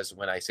this was,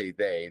 when I say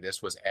they,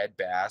 this was Ed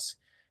Bass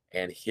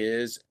and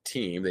his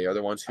team. They are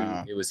the ones who,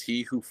 it was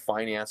he who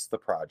financed the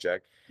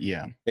project.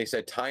 Yeah. They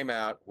said, time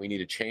out, we need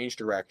to change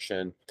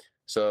direction.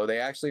 So they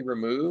actually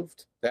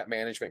removed that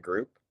management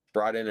group,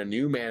 brought in a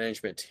new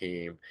management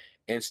team,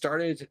 and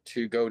started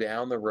to go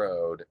down the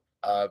road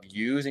of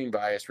using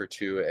Biosphere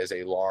 2 as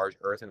a large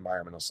earth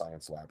environmental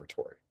science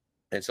laboratory.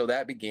 And so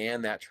that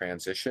began that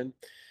transition.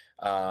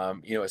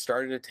 It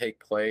started to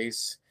take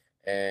place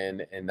in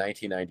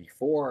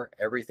 1994.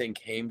 Everything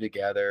came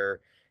together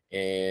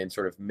in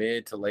sort of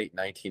mid to late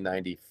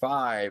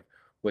 1995,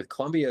 with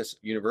Columbia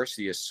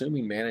University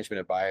assuming management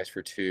of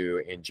Biosphere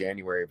 2 in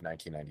January of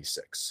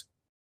 1996.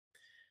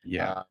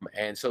 Yeah.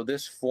 And so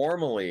this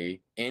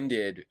formally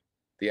ended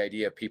the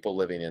idea of people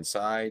living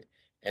inside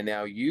and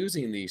now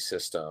using these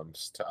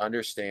systems to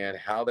understand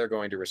how they're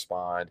going to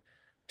respond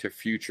to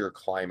future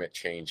climate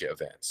change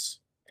events.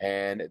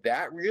 And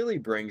that really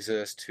brings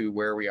us to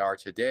where we are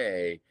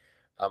today.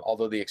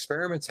 Although the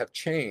experiments have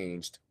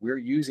changed, we're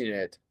using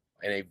it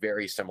in a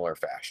very similar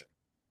fashion.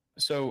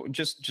 So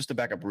just to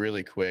back up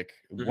really quick,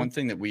 one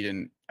thing that we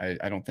didn't,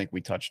 I don't think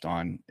we touched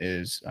on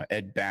is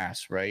Ed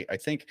Bass, right? I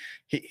think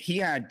he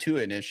had 2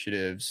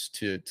 initiatives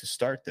to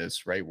start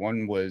this, right?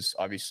 One was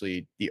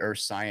obviously the earth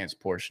science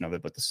portion of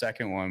it, but the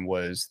second one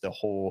was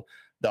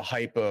the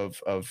hype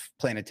of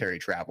planetary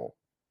travel.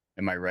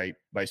 Am I right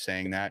by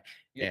saying that?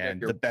 Yeah,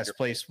 and the best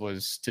place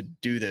was to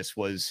do this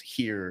was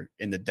here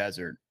in the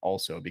desert,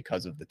 also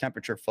because of the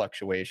temperature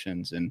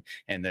fluctuations and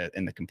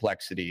the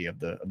complexity of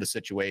the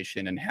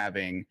situation, and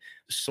having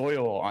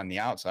soil on the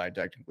outside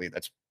technically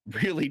that's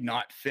really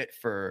not fit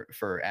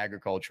for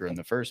agriculture in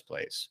the first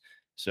place.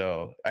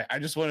 So I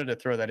just wanted to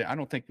throw that in. I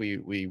don't think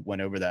we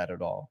went over that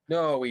at all.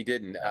 No, we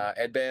didn't.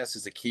 Ed Bass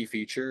is a key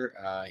feature.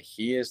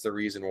 He is the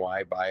reason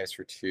why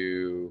Biosphere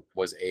 2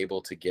 was able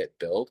to get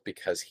built,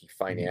 because he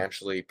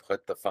financially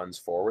put the funds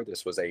forward.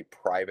 This was a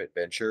private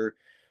venture.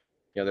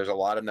 There's a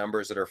lot of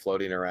numbers that are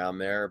floating around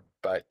there,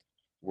 but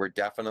we're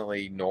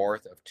definitely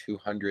north of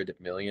 $200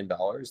 million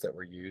that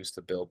were used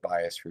to build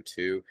Biosphere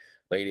 2,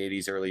 late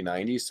 80s, early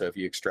 90s. So if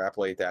you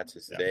extrapolate that to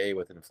today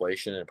with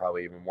inflation and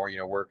probably even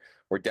more,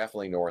 we're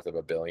definitely north of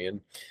 $1 billion.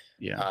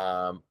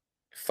 Yeah.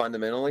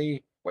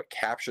 Fundamentally, what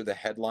captured the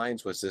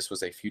headlines was this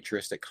was a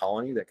futuristic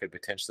colony that could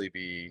potentially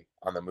be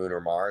on the moon or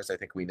Mars. I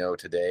think we know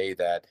today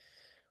that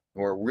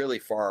we're really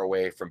far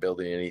away from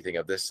building anything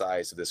of this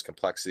size, of this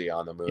complexity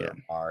on the moon or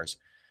Mars.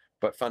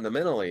 But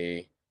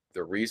fundamentally,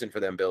 the reason for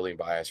them building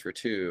Biosphere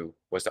 2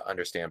 was to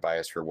understand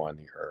Biosphere 1,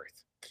 the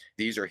Earth.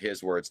 These are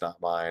his words,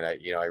 not mine. I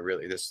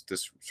really, this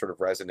sort of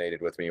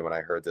resonated with me when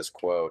I heard this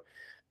quote.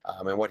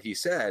 And what he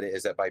said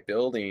is that by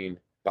building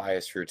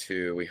Biosphere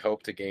 2, we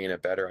hope to gain a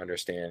better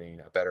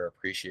understanding, a better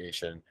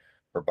appreciation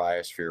for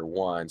Biosphere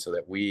 1, so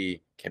that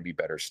we can be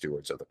better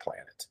stewards of the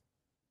planet.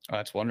 Oh,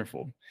 that's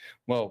wonderful.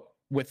 Well,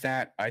 with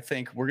that, I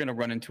think we're going to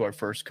run into our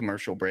first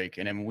commercial break.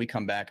 And then when we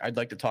come back, I'd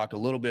like to talk a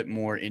little bit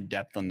more in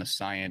depth on the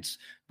science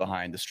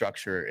behind the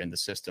structure and the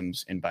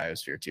systems in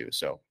Biosphere 2.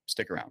 So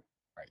stick around.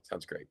 All right.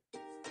 Sounds great.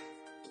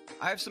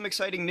 I have some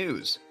exciting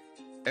news.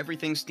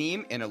 Everything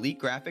Steam and Elite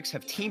Graphics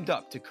have teamed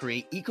up to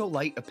create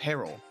Ecolite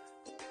Apparel.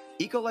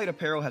 Ecolite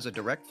Apparel has a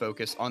direct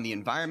focus on the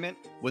environment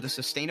with a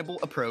sustainable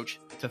approach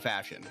to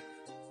fashion.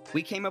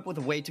 We came up with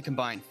a way to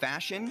combine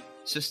fashion,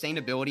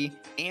 sustainability,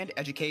 and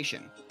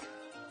education.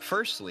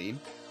 Firstly,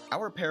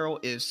 our apparel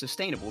is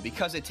sustainable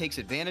because it takes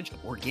advantage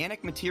of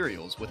organic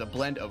materials with a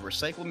blend of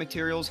recycled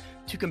materials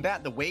to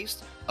combat the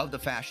waste of the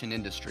fashion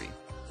industry.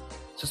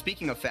 So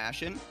speaking of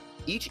fashion,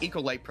 each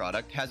Ecolite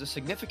product has a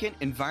significant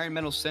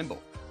environmental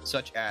symbol,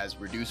 such as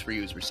reduce,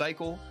 reuse,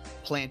 recycle,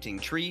 planting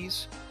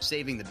trees,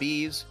 saving the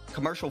bees,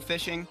 commercial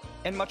fishing,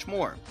 and much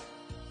more.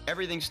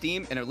 Everything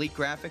Steam and Elite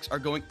Graphics are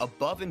going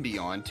above and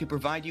beyond to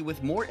provide you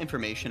with more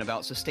information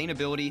about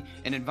sustainability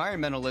and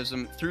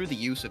environmentalism through the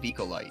use of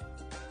Ecolite.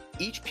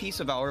 Each piece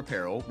of our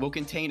apparel will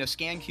contain a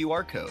scanned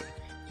QR code,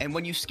 and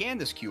when you scan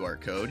this QR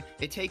code,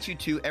 it takes you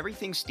to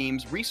Everything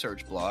Steam's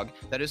research blog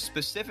that is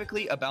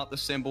specifically about the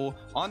symbol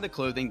on the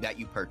clothing that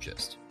you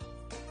purchased.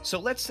 So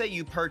let's say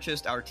you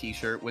purchased our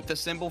t-shirt with the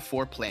symbol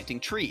for planting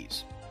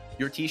trees.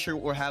 Your t-shirt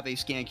will have a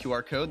scan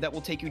QR code that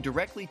will take you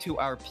directly to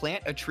our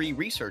Plant a Tree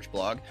research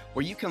blog,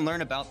 where you can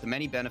learn about the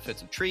many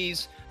benefits of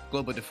trees,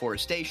 global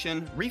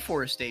deforestation,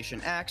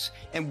 reforestation acts,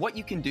 and what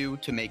you can do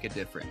to make a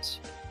difference.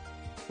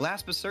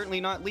 Last but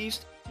certainly not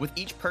least, with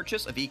each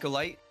purchase of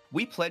Ecolite,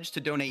 we pledge to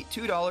donate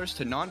 $2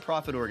 to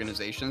nonprofit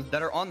organizations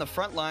that are on the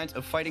front lines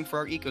of fighting for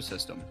our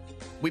ecosystem.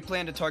 We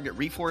plan to target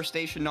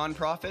reforestation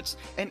nonprofits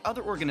and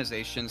other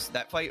organizations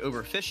that fight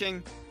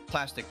overfishing,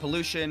 plastic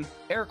pollution,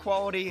 air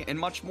quality, and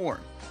much more.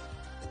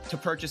 To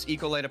purchase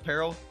Ecolite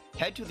apparel,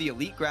 head to the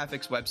Elite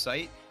Graphics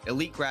website,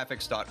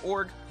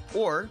 elitegraphics.org,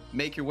 or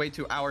make your way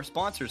to our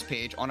sponsors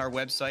page on our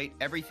website,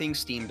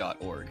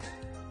 everythingsteam.org.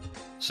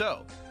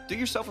 So, do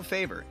yourself a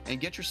favor and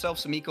get yourself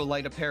some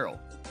Ecolite apparel,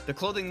 the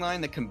clothing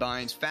line that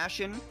combines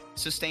fashion,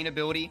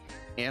 sustainability,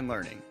 and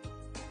learning.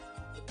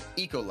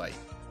 Ecolite,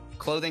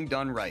 clothing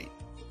done right.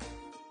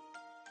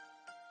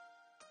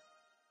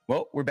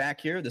 Well, we're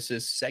back here. This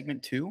is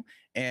segment 2,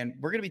 and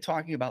we're going to be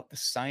talking about the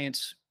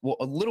science. Well,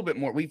 a little bit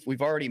more.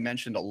 We've already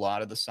mentioned a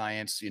lot of the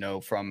science,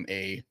 from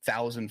a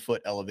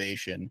 1,000-foot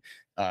elevation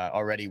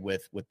already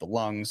with the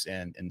lungs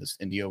and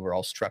the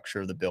overall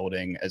structure of the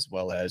building, as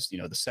well as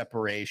the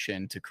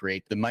separation to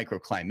create the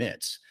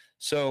microclimates.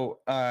 So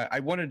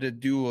I wanted to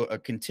do a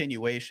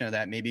continuation of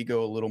that, maybe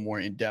go a little more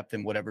in depth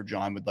in whatever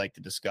John would like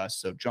to discuss.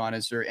 So, John,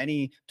 is there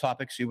any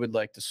topics you would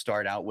like to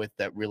start out with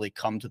that really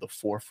come to the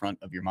forefront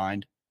of your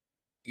mind?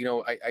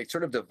 I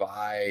sort of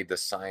divide the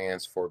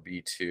science for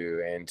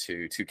B2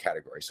 into two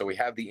categories. So we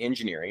have the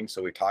engineering.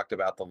 So we talked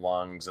about the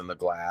lungs and the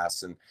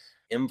glass and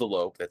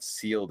envelope that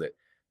sealed it.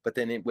 But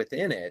then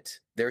within it,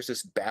 there's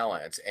this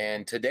balance.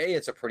 And today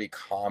it's a pretty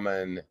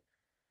common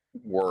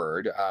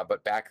word,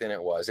 but back then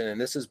it wasn't. And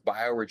this is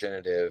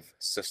bioregenerative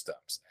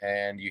systems.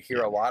 And you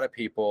hear a lot of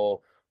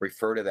people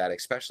refer to that,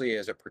 especially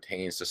as it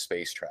pertains to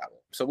space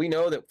travel. So we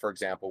know that, for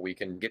example, we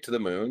can get to the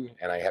moon,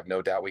 and I have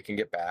no doubt we can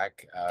get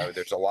back.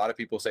 There's a lot of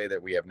people say that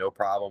we have no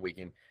problem. We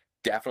can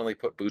definitely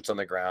put boots on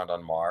the ground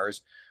on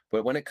Mars.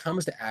 But when it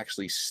comes to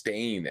actually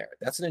staying there,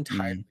 that's an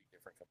entirely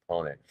different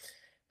component.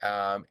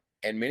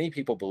 And many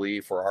people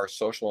believe for our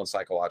social and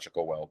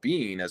psychological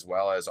well-being, as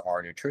well as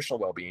our nutritional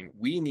well-being,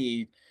 we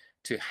need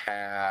to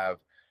have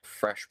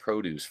fresh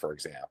produce, for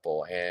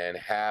example, and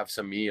have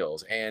some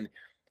meals. And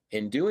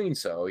in doing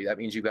so, that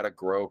means you've got to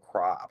grow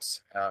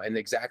crops. And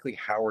exactly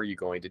how are you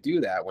going to do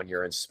that when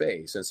you're in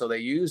space? And so they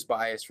use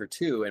Biosphere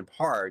 2 in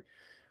part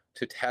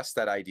to test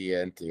that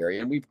idea in theory.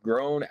 And we've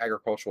grown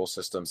agricultural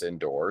systems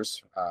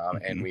indoors.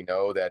 And we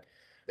know that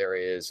there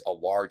is a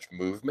large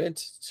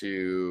movement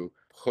to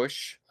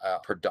push a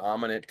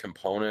predominant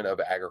component of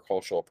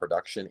agricultural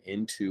production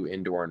into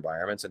indoor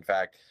environments. In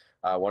fact,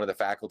 one of the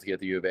faculty at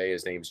the U of A,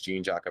 his name's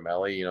Gene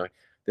Giacomelli.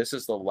 This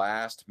is the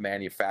last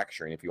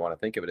manufacturing, if you want to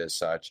think of it as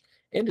such,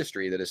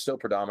 industry that is still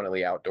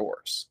predominantly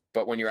outdoors.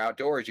 But when you're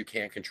outdoors, you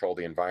can't control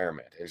the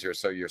environment.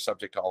 So you're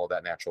subject to all of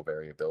that natural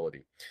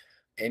variability.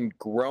 And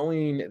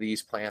growing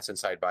these plants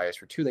inside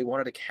Biosphere 2, they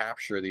wanted to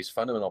capture these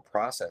fundamental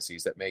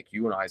processes that make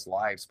you and I's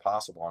lives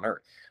possible on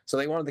Earth. So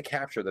they wanted to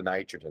capture the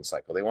nitrogen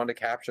cycle. They wanted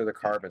to capture the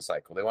carbon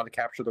cycle. They wanted to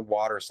capture the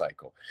water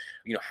cycle.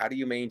 How do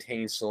you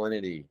maintain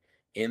salinity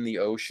in the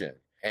ocean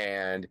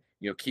and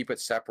keep it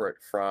separate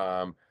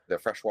from the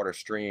freshwater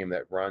stream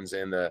that runs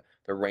in the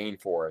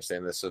rainforest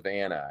and the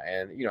savanna?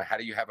 And how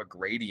do you have a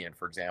gradient,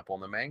 for example,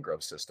 in the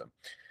mangrove system?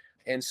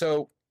 And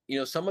so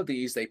some of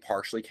these they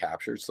partially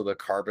captured. So the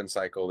carbon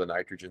cycle, the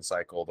nitrogen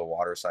cycle, the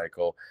water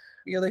cycle,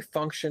 they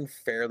function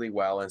fairly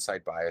well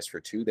inside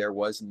Biosphere 2. There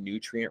was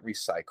nutrient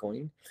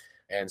recycling.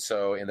 And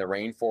so in the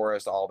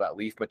rainforest, all that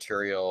leaf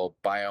material,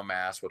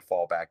 biomass would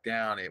fall back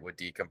down, it would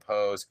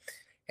decompose.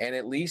 And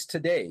at least to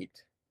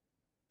date,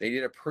 they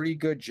did a pretty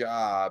good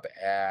job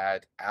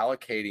at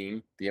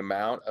allocating the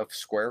amount of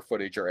square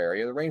footage or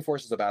area. The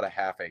rainforest is about a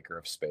half acre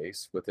of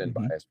space within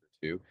Biosphere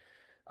 2.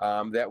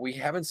 That we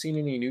haven't seen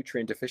any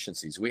nutrient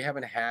deficiencies. We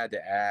haven't had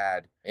to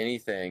add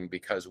anything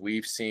because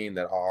we've seen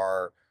that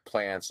our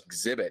plants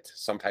exhibit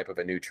some type of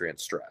a nutrient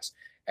stress.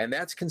 And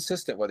that's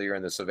consistent whether you're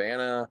in the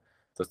savanna,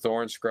 the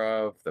thorn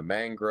scrub, the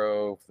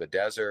mangrove, the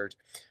desert.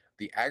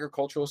 The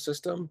agricultural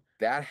system,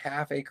 that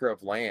half acre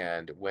of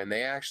land, when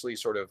they actually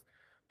sort of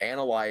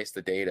analyzed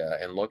the data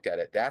and looked at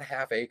it, that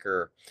half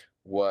acre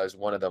was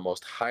one of the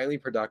most highly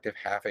productive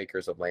half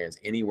acres of lands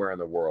anywhere in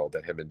the world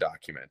that had been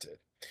documented.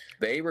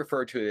 They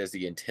referred to it as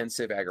the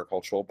intensive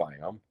agricultural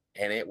biome,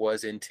 and it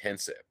was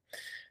intensive.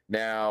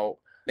 Now,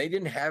 they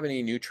didn't have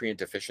any nutrient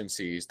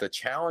deficiencies. The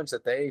challenge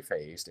that they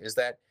faced is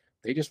that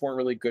they just weren't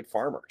really good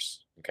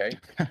farmers, okay?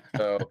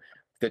 So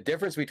the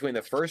difference between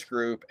the first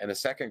group and the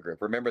second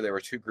group, remember there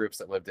were two groups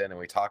that lived in, and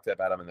we talked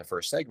about them in the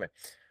first segment,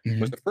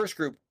 was the first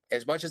group,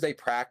 as much as they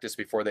practiced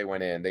before they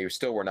went in, they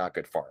still were not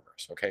good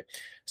farmers, okay?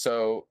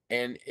 So,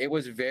 and it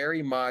was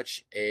very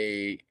much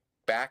a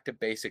back to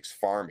basics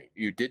farming.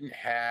 You didn't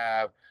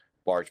have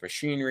large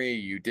machinery.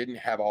 You didn't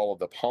have all of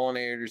the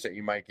pollinators that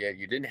you might get.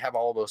 You didn't have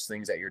all those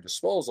things at your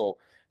disposal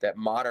that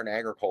modern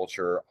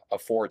agriculture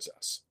affords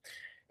us.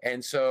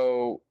 And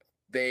so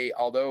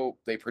although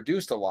they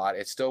produced a lot,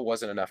 it still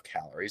wasn't enough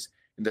calories.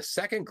 The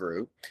second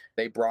group,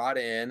 they brought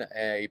in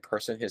a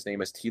person, his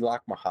name is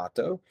Tilak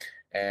Mahato,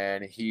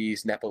 and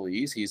he's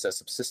Nepalese. He's a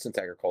subsistence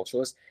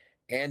agriculturalist.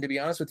 And to be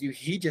honest with you,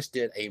 he just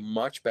did a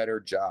much better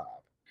job,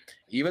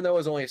 even though it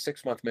was only a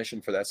 6-month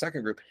mission for that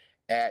second group,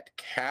 at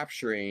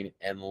capturing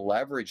and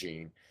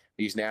leveraging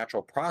these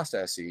natural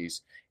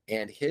processes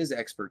and his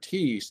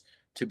expertise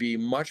to be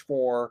much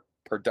more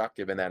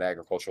productive in that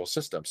agricultural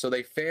system. So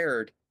they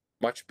fared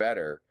much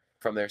better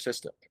from their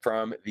system,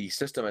 from the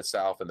system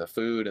itself and the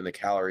food and the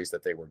calories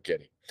that they were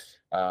getting,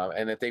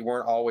 and that they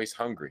weren't always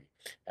hungry,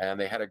 and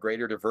they had a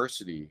greater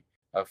diversity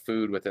of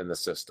food within the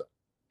system.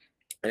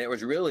 And it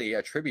was really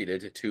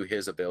attributed to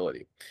his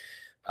ability.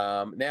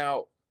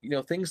 Now,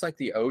 things like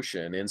the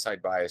ocean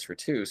inside Biosphere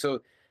 2.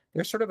 So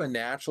there's sort of a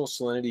natural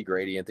salinity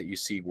gradient that you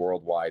see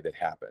worldwide that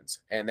happens.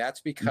 And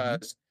that's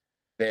because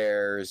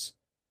there's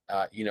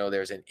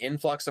an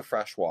influx of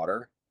fresh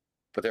water,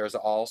 but there's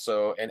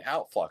also an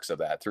outflux of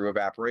that through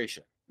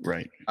evaporation.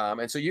 Right.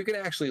 And so you can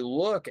actually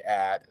look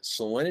at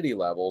salinity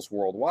levels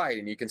worldwide,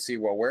 and you can see,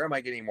 well, where am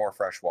I getting more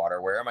fresh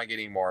water? Where am I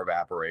getting more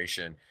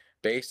evaporation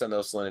based on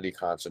those salinity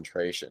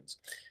concentrations?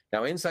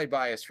 Now, inside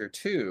Biosphere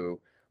 2,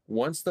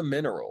 once the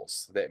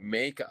minerals that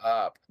make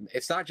up,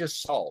 it's not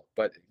just salt,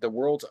 but the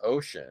world's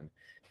ocean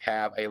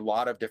have a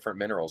lot of different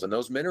minerals. And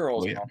those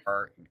minerals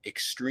are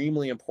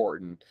extremely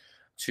important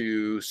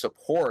to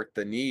support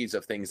the needs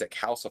of things that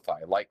calcify,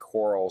 like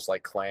corals,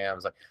 like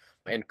clams,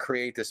 and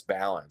create this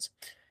balance.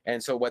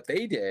 And so what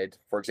they did,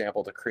 for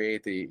example, to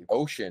create the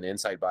ocean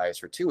inside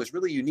Biosphere 2 is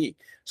really unique.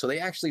 So they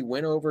actually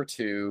went over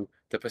to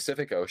the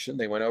Pacific Ocean.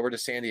 They went over to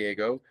San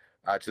Diego,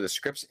 to the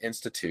Scripps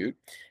Institute,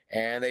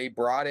 and they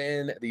brought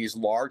in these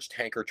large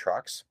tanker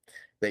trucks.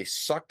 They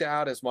sucked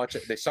out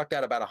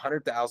about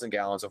 100,000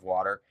 gallons of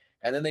water,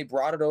 and then they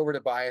brought it over to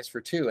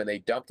Biosphere 2 and they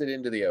dumped it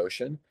into the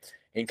ocean.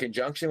 In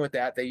conjunction with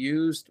that, they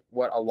used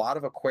what a lot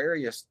of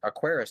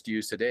aquarists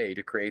use today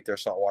to create their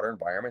saltwater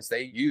environments.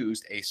 They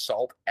used a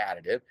salt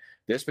additive.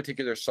 This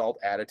particular salt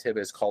additive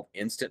is called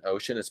Instant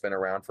Ocean. It's been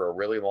around for a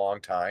really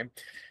long time.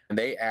 And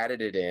they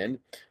added it in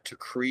to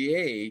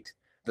create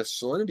the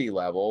salinity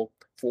level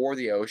for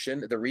the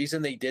ocean. The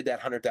reason they did that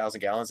 100,000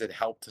 gallons, it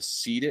helped to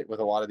seed it with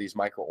a lot of these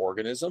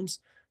microorganisms.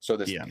 So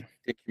this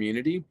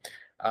community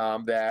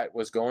that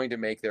was going to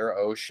make their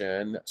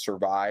ocean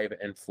survive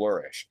and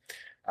flourish.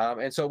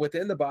 And so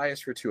within the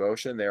Biosphere 2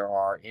 ocean, there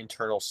are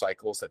internal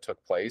cycles that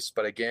took place.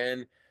 But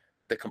again,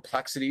 the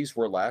complexities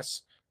were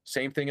less.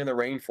 Same thing in the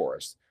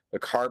rainforest. The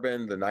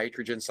carbon, the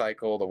nitrogen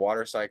cycle, the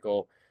water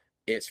cycle,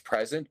 it's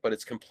present, but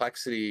its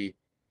complexity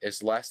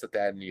is less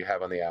than you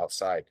have on the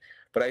outside.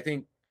 But I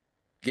think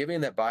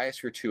given that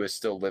Biosphere 2 is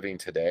still living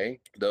today,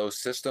 those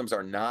systems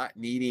are not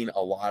needing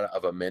a lot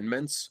of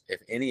amendments,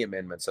 if any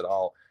amendments at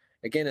all.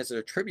 Again, as an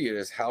attribute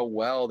is how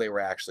well they were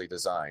actually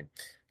designed.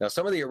 Now,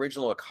 some of the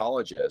original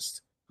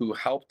ecologists who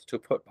helped to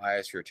put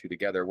Biosphere 2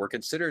 together were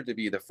considered to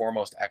be the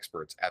foremost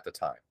experts at the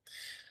time.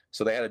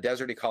 So they had a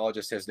desert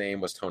ecologist, his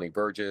name was Tony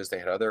Burgess. They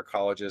had other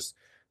ecologists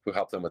who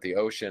helped them with the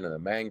ocean and the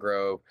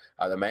mangrove.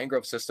 The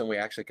mangrove system, we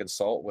actually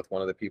consult with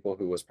one of the people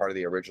who was part of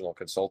the original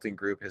consulting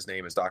group. His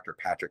name is Dr.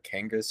 Patrick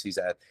Kangas. He's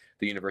at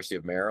the University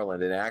of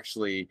Maryland and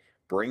actually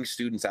brings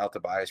students out to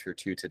Biosphere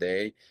 2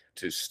 today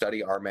to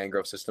study our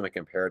mangrove system and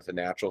compare it to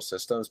natural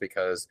systems,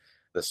 because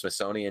the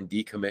Smithsonian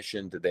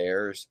decommissioned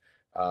theirs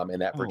in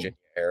that Virginia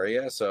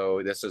area.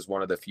 So this is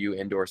one of the few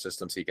indoor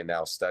systems he can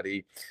now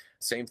study.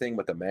 Same thing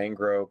with the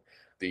mangrove,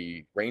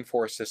 the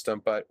rainforest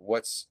system. But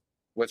what's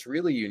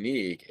really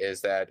unique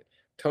is that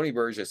Tony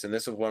Burgess, and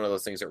this is one of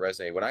those things that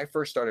resonate. When I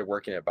first started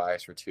working at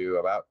Biosphere 2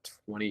 about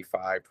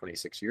 25,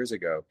 26 years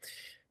ago,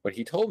 what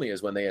he told me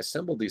is when they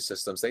assembled these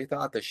systems, they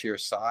thought the sheer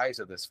size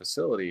of this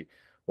facility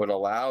would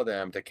allow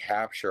them to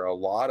capture a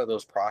lot of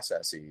those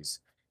processes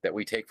that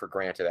we take for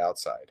granted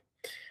outside.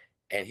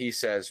 And he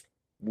says,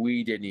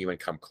 we didn't even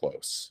come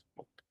close.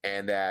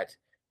 And that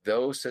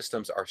those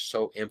systems are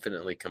so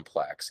infinitely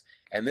complex.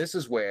 And this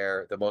is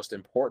where the most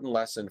important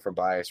lesson from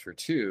Biosphere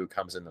 2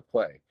 comes into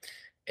play.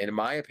 And in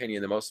my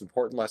opinion, the most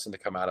important lesson to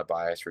come out of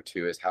Biosphere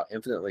 2 is how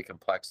infinitely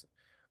complex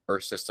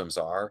Earth systems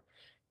are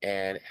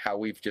and how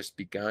we've just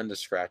begun to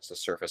scratch the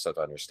surface of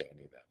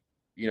understanding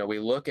them. We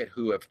look at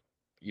who have,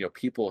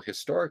 people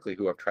historically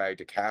who have tried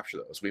to capture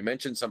those. We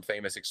mentioned some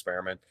famous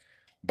experiment,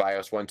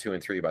 BIOS 1, 2,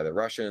 and 3 by the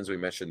Russians. We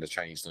mentioned the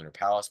Chinese Lunar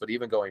Palace, but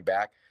even going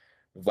back,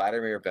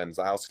 Vladimir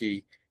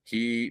Benzelowski,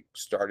 he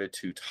started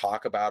to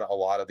talk about a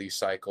lot of these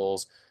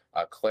cycles.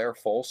 Claire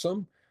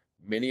Folsom,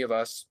 many of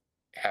us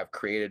have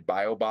created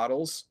bio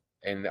bottles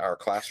in our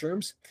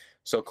classrooms.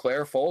 So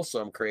Claire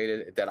Folsom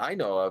created, that I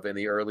know of in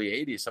the early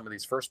 80s, some of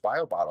these first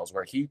bio bottles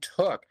where he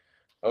took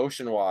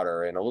ocean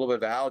water and a little bit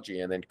of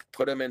algae and then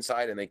put them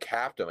inside and they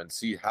capped them and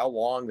see how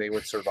long they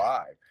would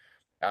survive.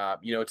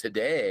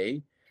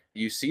 Today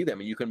you see them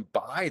and you can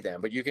buy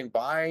them, but you can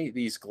buy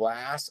these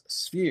glass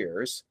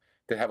spheres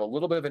that have a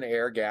little bit of an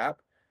air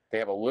gap. They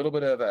have a little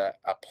bit of a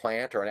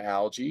plant or an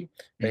algae.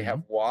 They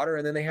have water,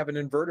 and then they have an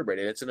invertebrate.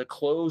 And it's in a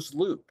closed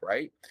loop,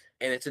 right?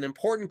 And it's an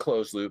important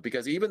closed loop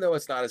because even though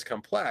it's not as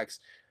complex,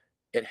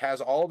 it has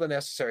all the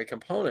necessary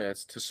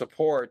components to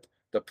support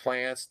the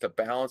plants to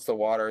balance the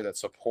water that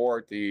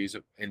support these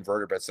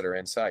invertebrates that are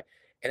inside.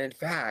 And in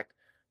fact,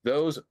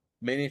 those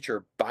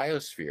miniature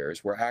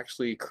biospheres were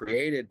actually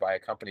created by a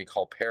company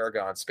called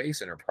Paragon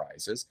Space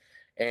Enterprises.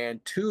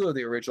 And two of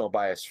the original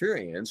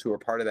biospherians who were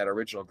part of that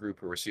original group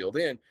who were sealed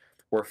in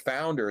were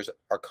founders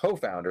or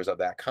co-founders of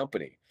that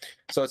company.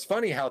 So it's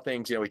funny how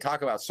things, we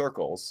talk about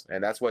circles,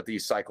 and that's what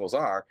these cycles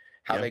are,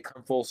 how Yep. they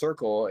come full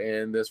circle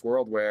in this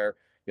world where,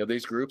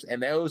 these groups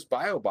and those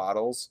bio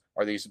bottles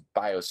or these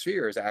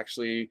biospheres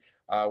actually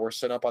were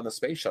sent up on the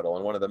space shuttle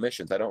in one of the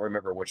missions. I don't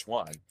remember which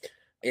one.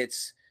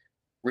 It's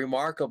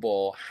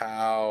remarkable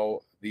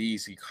how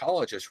these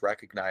ecologists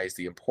recognize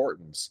the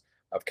importance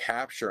of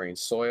capturing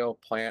soil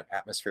plant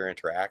atmosphere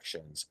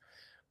interactions,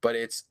 but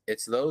it's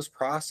those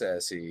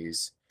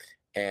processes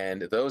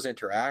and those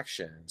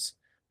interactions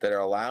that are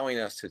allowing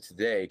us to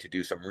today to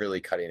do some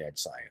really cutting edge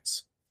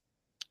science.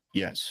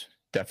 Yes,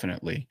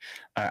 definitely.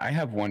 I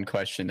have one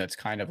question that's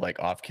kind of like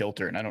off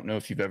kilter, and I don't know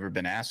if you've ever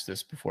been asked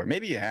this before.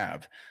 Maybe you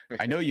have.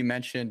 I know you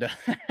mentioned,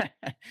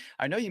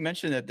 I know you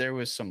mentioned that there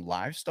was some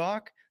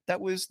livestock that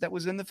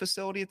was in the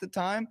facility at the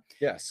time.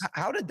 Yes.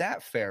 How did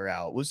that fare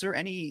out? Was there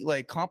any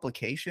like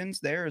complications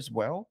there as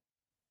well?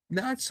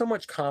 Not so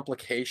much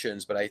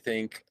complications, but I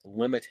think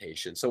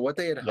limitations. So what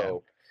they had Yeah.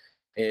 hoped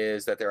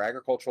is that their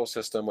agricultural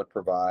system would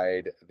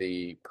provide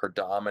the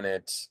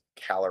predominant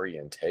calorie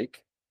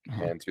intake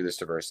Uh-huh. and through this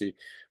diversity,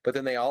 but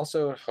then they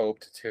also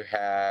hoped to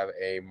have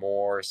a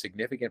more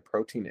significant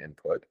protein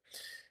input.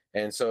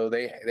 And so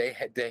they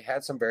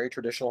had some very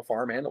traditional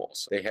farm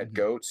animals. They had Mhm.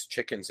 goats,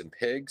 chickens, and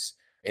pigs.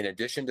 In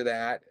addition to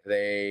that,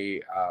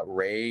 they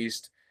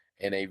raised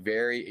in a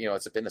very,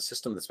 it's been a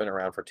system that's been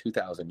around for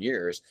 2,000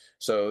 years.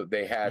 So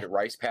they had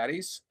rice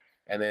paddies,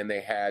 and then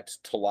they had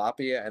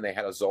tilapia, and they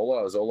had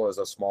azolla. Azolla is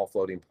a small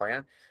floating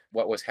plant.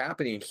 What was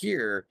happening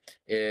here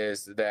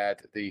is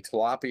that the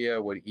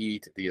tilapia would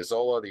eat the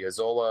azolla. The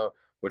azolla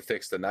would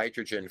fix the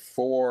nitrogen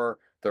for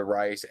the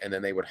rice, and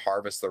then they would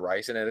harvest the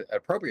rice. And at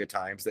appropriate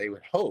times, they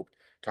would hope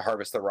to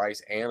harvest the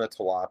rice and the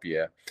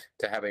tilapia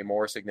to have a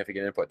more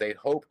significant input. They'd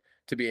hope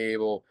to be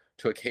able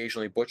to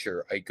occasionally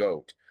butcher a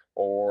goat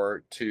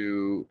or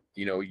to,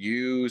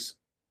 use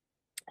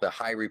the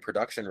high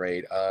reproduction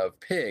rate of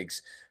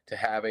pigs to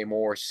have a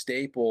more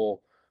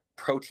staple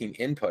protein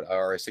input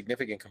or a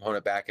significant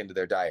component back into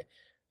their diet.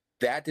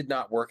 That did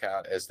not work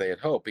out as they had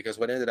hoped, because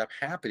what ended up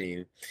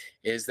happening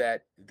is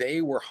that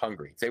they were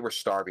hungry. They were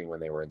starving when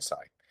they were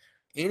inside.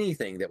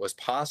 Anything that was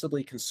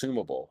possibly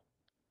consumable,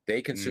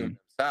 they consumed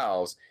Mm.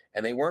 themselves,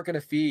 and they weren't going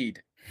to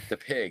feed the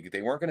pig.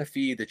 They weren't going to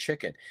feed the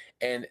chicken.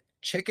 And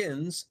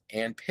chickens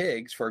and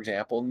pigs, for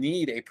example,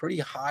 need a pretty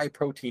high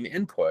protein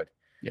input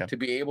Yeah. to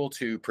be able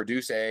to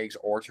produce eggs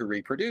or to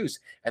reproduce.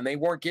 And they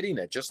weren't getting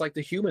it, just like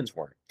the humans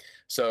weren't.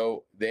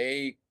 So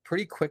they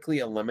pretty quickly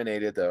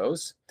eliminated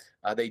those.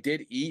 They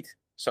did eat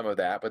some of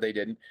that, but they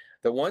didn't.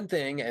 The one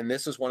thing, and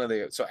this is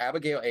so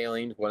Abigail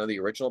Ailing, one of the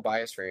original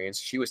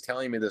biospherians, she was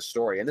telling me this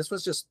story, and this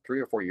was just 3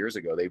 or 4 years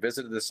ago. They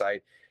visited the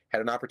site,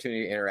 had an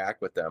opportunity to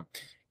interact with them.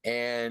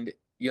 And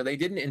they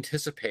didn't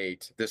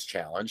anticipate this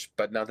challenge,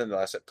 but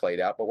nonetheless, it played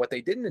out. But what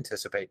they didn't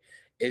anticipate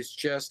is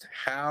just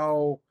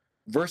how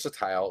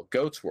versatile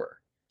goats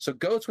were. So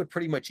goats would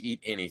pretty much eat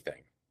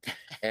anything.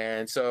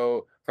 And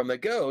so from the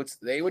goats,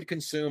 they would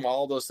consume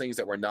all those things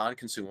that were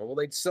non-consumable.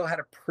 They still had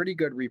a pretty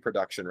good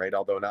reproduction rate,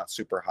 although not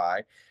super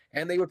high,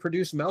 and they would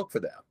produce milk for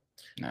them.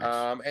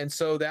 Nice. And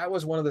so that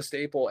was one of the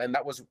staple, and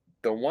that was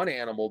the one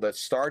animal that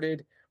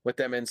started with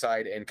them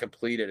inside and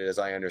completed it, as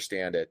I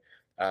understand it,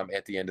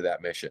 at the end of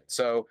that mission.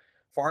 So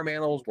farm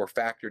animals were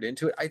factored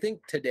into it. I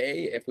think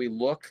today, if we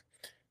look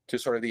to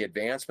sort of the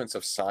advancements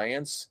of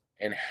science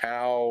and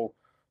how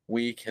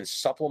we can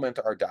supplement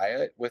our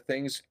diet with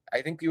things,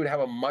 I think you would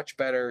have a much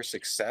better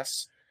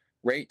success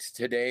rate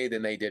today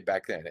than they did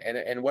back then.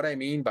 And what I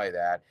mean by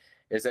that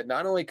is that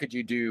not only could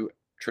you do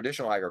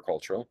traditional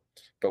agricultural,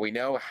 but we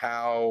know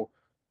how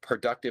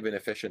productive and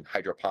efficient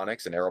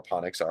hydroponics and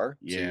aeroponics are.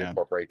 So you Yeah.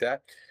 incorporate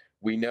that.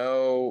 We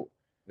know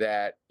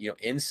that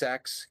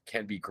insects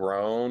can be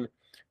grown,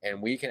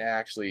 and we can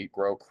actually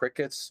grow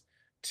crickets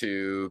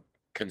to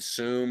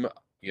consume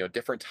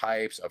different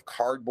types of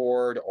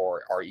cardboard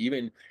or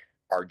even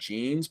our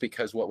genes,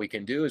 because what we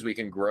can do is we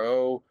can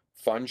grow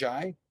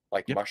fungi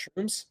like Yep.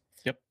 mushrooms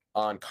Yep.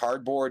 on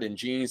cardboard and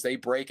genes. They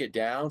break it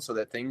down so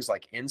that things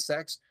like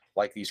insects,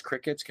 like these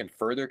crickets, can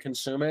further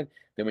consume it.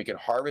 Then we can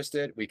harvest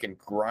it. We can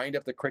grind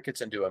up the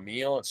crickets into a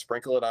meal and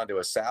sprinkle it onto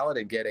a salad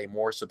and get a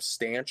more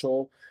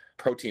substantial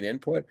protein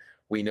input.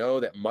 We know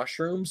that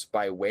mushrooms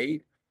by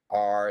weight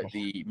are Oh,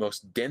 the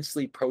most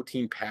densely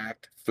protein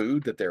packed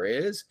food that there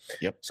is.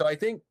 yep. So I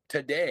think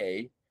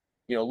today,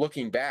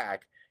 looking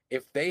back,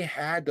 if they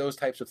had those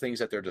types of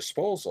things at their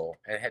disposal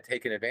and had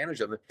taken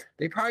advantage of them,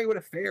 they probably would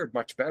have fared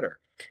much better.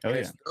 Oh And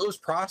yeah. it's those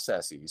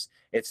processes,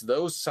 it's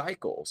those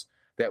cycles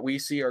that we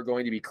see are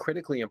going to be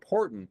critically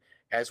important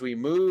as we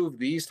move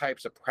these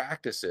types of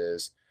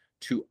practices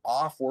to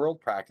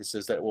off-world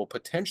practices that will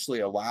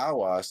potentially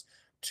allow us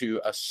to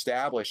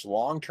establish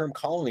long-term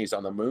colonies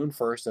on the moon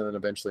first and then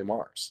eventually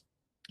Mars.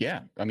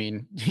 Yeah, I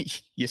mean,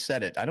 you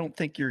said it. I don't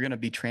think you're going to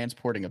be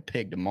transporting a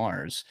pig to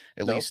Mars,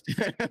 at Nope.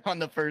 least on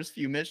the first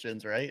few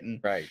missions, right? And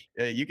Right.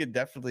 you could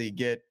definitely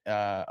get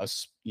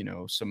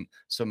some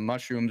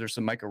mushrooms or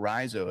some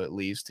mycorrhiza at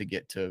least to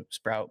get to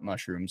sprout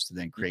mushrooms to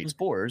then create Hmm.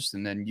 spores,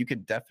 and then you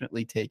could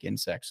definitely take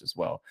insects as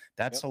well.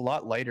 That's Yep. a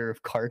lot lighter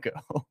of cargo,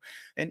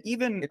 and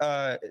even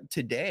It,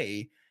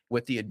 today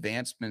with the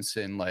advancements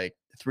in like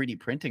 3D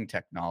printing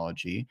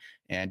technology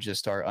and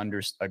just our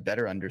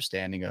better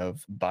understanding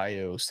of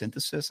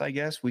biosynthesis, I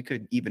guess we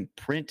could even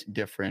print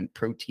different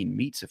protein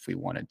meats if we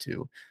wanted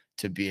to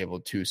be able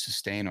to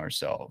sustain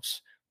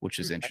ourselves, which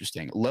is I-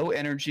 interesting. Low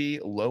energy,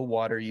 low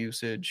water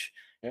usage,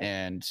 yeah.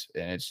 and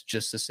it's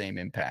just the same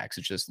impacts.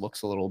 It just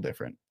looks a little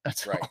different.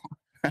 That's Right.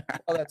 all.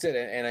 Well, that's it.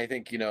 And I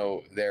think,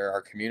 there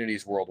are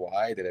communities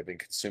worldwide that have been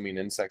consuming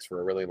insects for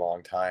a really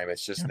long time.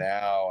 It's just Yeah.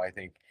 now, I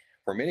think,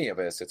 for many of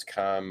us, it's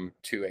come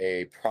to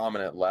a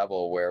prominent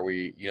level where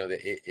that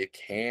it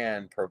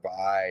can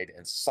provide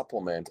and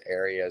supplement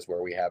areas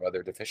where we have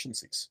other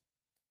deficiencies.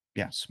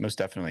 Yes, most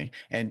definitely.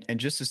 And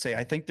just to say,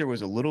 I think there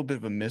was a little bit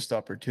of a missed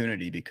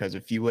opportunity because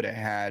if you would have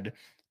had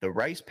the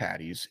rice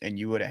paddies and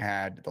you would have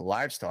had the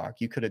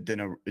livestock, you could have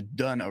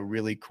done a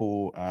really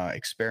cool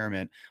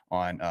experiment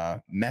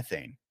on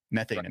methane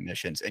Right.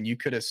 emissions, and you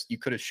could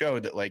have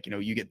showed that like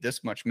you get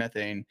this much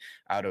methane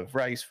out of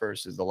rice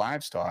versus the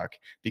livestock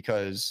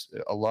because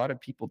a lot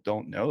of people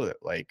don't know that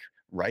like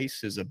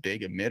rice is a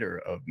big emitter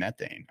of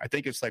methane. I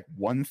think it's like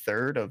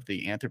 1/3 of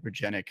the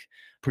anthropogenic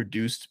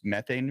produced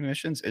methane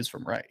emissions is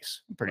from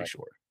rice. I'm pretty Right.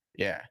 sure.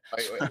 Yeah,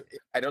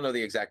 I don't know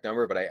the exact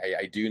number, but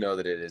I do know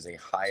that it is a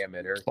high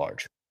emitter. it's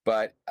large.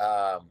 But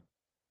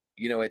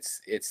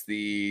it's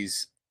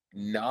these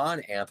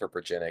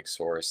non-anthropogenic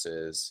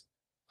sources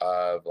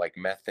of like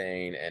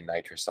methane and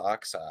nitrous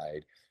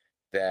oxide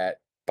that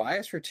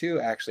Biosphere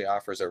 2 actually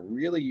offers a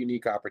really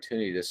unique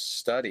opportunity to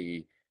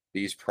study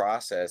these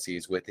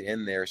processes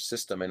within their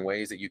system in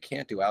ways that you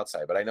can't do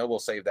outside. But I know we'll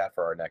save that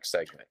for our next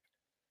segment.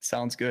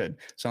 Sounds good.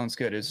 Sounds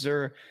good. Is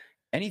there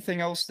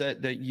anything else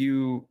that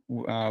you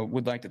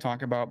would like to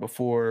talk about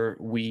before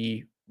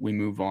we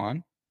move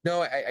on?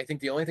 No, I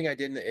think the only thing I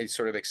didn't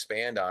sort of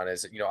expand on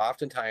is,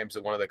 oftentimes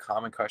one of the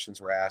common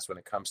questions we're asked when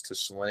it comes to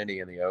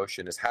salinity in the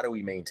ocean is how do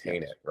we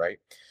maintain Yes. it, right?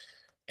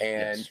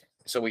 And Yes.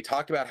 so we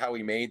talked about how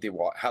we made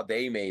how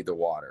they made the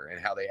water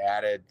and how they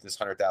added this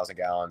 100,000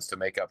 gallons to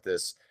make up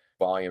this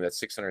volume that's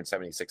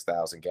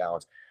 676,000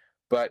 gallons.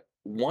 But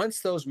once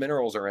those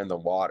minerals are in the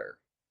water,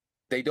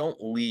 they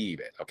don't leave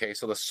it. Okay.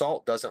 So the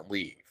salt doesn't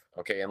leave.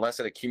 Okay.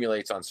 Unless it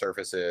accumulates on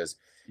surfaces.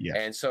 Yes.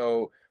 And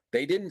so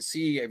they didn't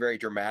see a very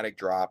dramatic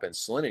drop in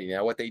salinity.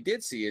 Now, what they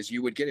did see is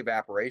you would get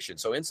evaporation.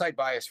 So inside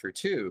Biosphere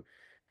 2,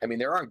 I mean,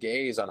 there are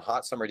days on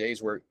hot summer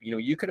days where,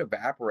 you could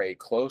evaporate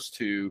close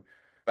to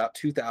about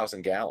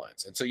 2,000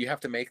 gallons. And so you have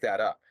to make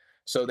that up.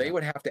 So they Yeah.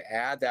 would have to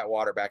add that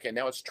water back in.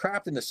 Now it's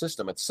trapped in the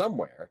system. It's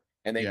somewhere.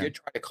 And they Yeah. did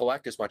try to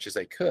collect as much as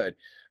they could,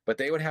 but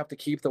they would have to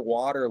keep the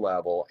water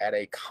level at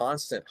a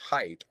constant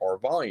height or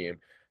volume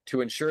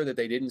to ensure that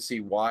they didn't see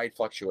wide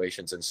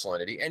fluctuations in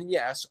salinity. And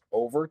yes,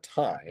 over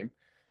time,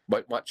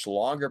 but much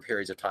longer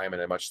periods of time in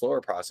a much slower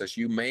process,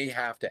 you may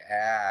have to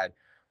add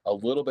a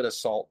little bit of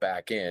salt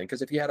back in.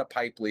 Because if you had a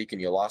pipe leak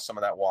and you lost some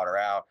of that water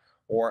out,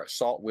 or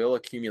salt will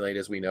accumulate,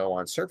 as we know,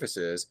 on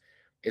surfaces,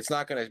 it's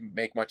not going to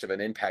make much of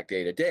an impact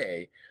day to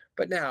day.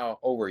 But now,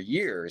 over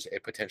years,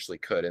 it potentially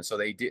could. And so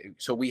they did.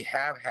 So we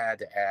have had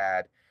to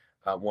add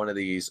one of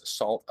these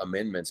salt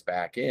amendments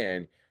back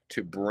in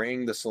to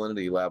bring the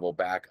salinity level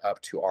back up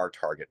to our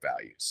target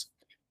values.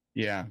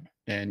 Yeah.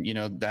 And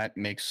that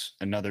makes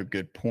another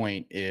good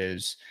point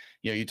is,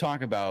 you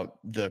talk about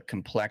the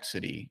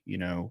complexity,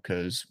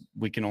 because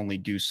we can only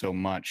do so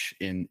much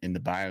in the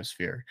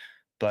biosphere,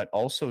 but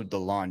also the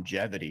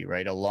longevity,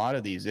 right? A lot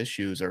of these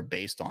issues are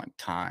based on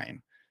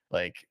time.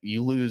 Like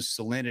you lose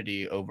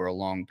salinity over a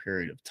long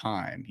period of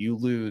time. You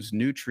lose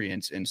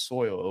nutrients in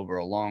soil over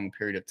a long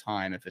period of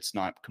time if it's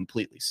not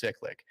completely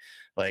cyclic.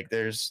 Like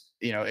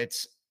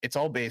it's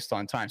all based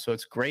on time. So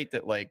it's great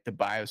that like the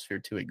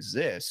biosphere 2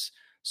 exists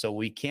so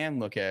we can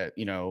look at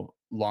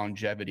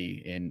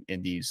longevity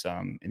in these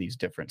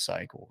different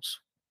cycles,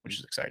 which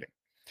is exciting.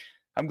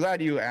 I'm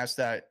glad you asked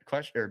that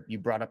question, or you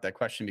brought up that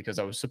question, because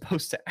I was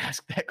supposed to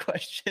ask that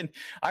question.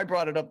 I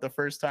brought it up the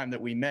first time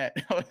that we met.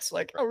 I was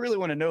like, I really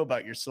want to know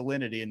about your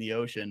salinity in the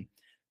ocean.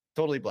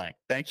 Totally blank.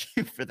 Thank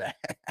you for that.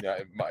 Yeah,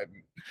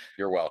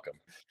 you're welcome.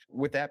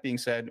 With that being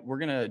said, we're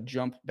going to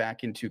jump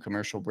back into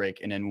commercial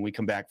break. And then when we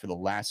come back for the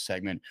last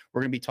segment,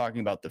 we're going to be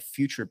talking about the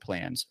future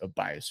plans of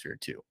Biosphere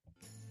 2.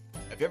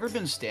 Have you ever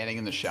been standing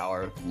in the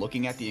shower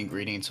looking at the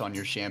ingredients on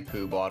your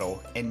shampoo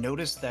bottle and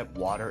noticed that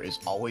water is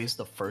always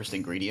the first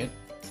ingredient?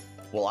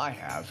 Well, I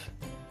have.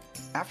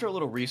 After a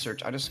little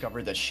research, I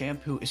discovered that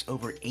shampoo is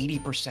over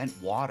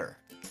 80% water,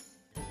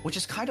 which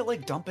is kind of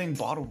like dumping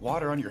bottled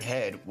water on your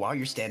head while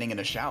you're standing in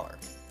a shower.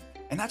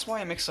 And that's why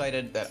I'm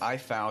excited that I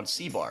found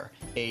Seabar,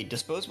 a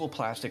disposable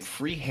plastic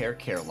free hair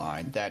care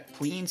line that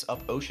cleans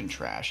up ocean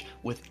trash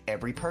with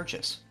every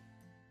purchase.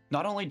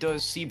 Not only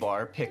does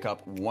Seabar pick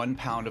up 1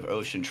 pound of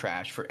ocean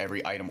trash for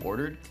every item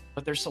ordered,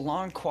 but their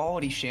salon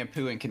quality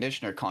shampoo and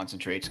conditioner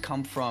concentrates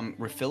come from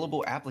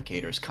refillable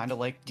applicators, kind of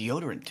like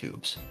deodorant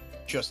tubes.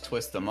 Just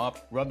twist them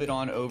up, rub it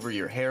on over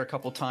your hair a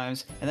couple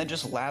times, and then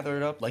just lather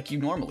it up like you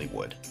normally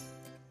would.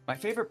 My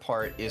favorite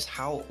part is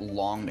how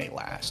long they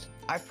last.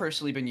 I've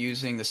personally been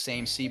using the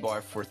same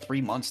Seabar for 3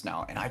 months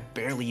now, and I've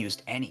barely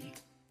used any.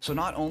 So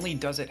not only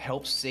does it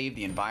help save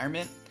the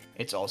environment,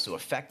 it's also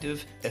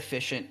effective,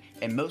 efficient,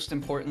 and most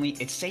importantly,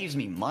 it saves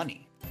me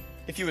money.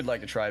 If you would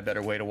like to try a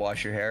better way to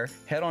wash your hair,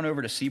 head on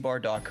over to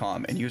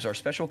seabar.com and use our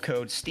special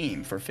code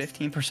STEAM for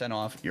 15%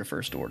 off your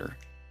first order.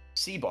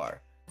 Seabar,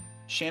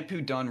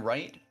 shampoo done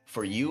right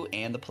for you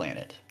and the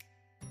planet.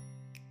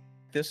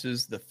 This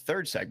is the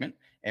third segment,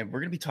 and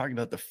we're going to be talking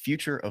about the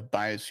future of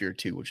Biosphere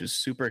 2, which is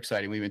super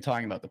exciting. We've been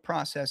talking about the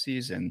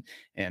processes and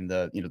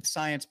the the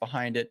science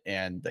behind it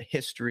and the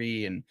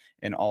history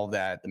and all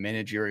that, the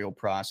managerial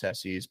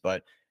processes.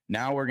 But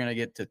now we're going to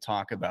get to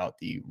talk about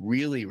the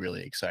really,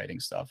 really exciting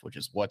stuff, which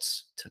is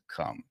what's to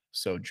come.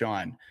 So,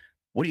 John,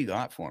 what do you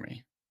got for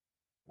me?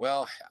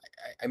 Well,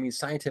 I mean,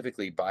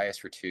 scientifically,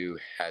 Biosphere 2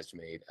 has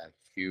made a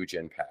huge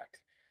impact,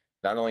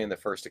 not only in the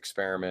first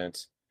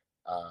experiment,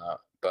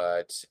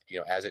 but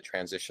as it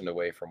transitioned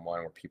away from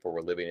one where people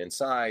were living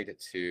inside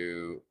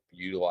to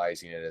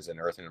utilizing it as an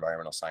Earth and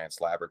environmental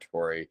science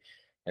laboratory,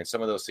 and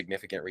some of those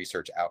significant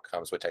research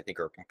outcomes, which I think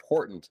are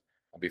important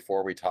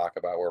before we talk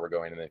about where we're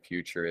going in the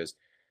future, is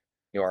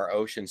our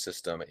ocean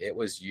system. It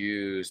was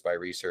used by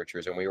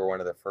researchers, and we were one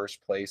of the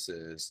first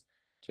places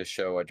to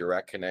show a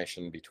direct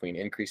connection between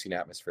increasing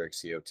atmospheric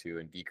CO2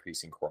 and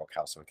decreasing coral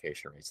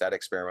calcification rates. That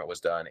experiment was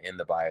done in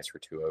the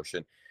Biosphere 2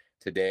 ocean.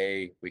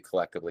 Today, we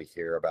collectively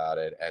hear about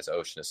it as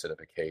ocean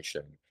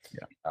acidification,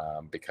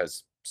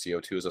 because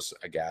CO2 is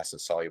a gas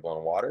that's soluble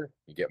in water.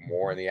 You get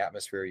more in the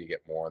atmosphere, you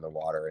get more in the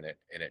water, and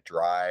it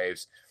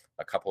drives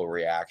a couple of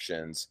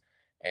reactions.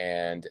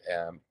 And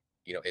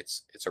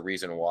it's a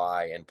reason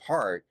why, in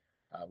part,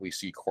 we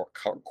see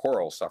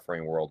coral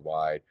suffering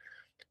worldwide.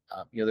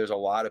 There's a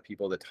lot of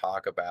people that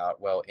talk about,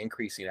 well,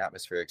 increasing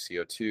atmospheric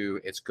CO2,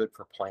 it's good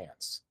for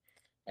plants.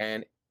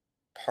 And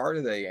part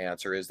of the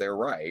answer is they're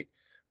right,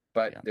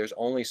 but there's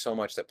only so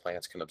much that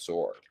plants can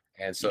absorb.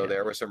 And so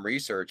there were some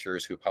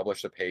researchers who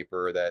published a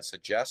paper that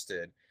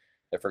suggested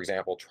that, for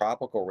example,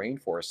 tropical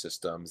rainforest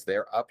systems,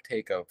 their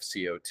uptake of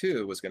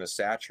CO2 was going to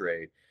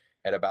saturate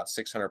at about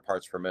 600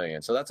 parts per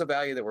million. So that's a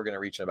value that we're going to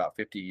reach in about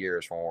 50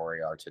 years from where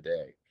we are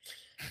today.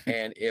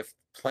 And if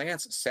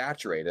plants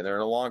saturate and they're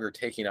no longer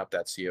taking up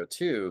that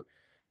CO2,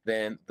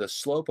 then the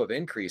slope of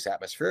increase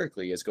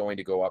atmospherically is going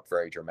to go up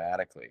very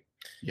dramatically.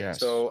 Yes.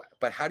 So,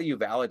 but how do you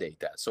validate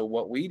that? So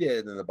what we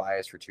did in the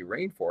Biosphere 2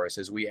 rainforest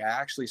is we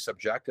actually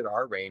subjected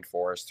our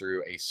rainforest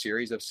through a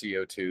series of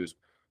CO2s,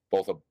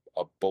 both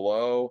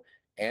below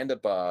and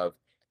above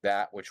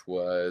that which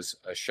was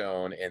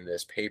shown in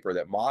this paper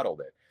that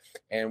modeled it.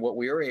 And what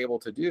we were able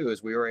to do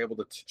is we were able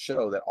to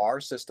show that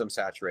our system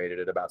saturated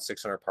at about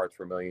 600 parts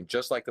per million,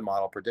 just like the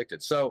model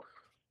predicted. So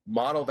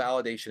model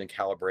validation and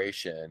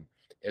calibration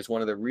is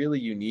one of the really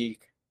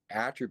unique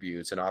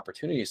attributes and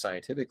opportunities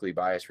scientifically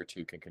Biosphere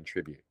 2 can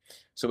contribute.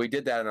 So we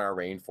did that in our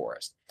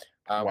rainforest.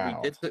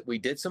 Wow. We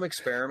did some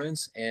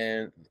experiments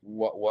in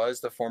what was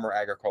the former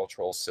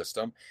agricultural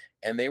system,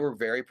 and they were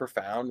very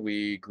profound.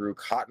 We grew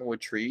cottonwood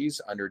trees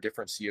under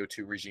different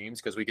CO2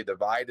 regimes because we could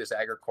divide this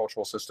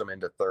agricultural system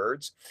into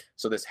thirds.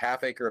 So this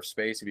half acre of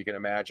space, if you can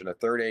imagine, a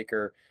third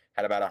acre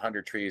had about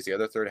 100 trees, the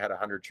other third had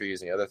 100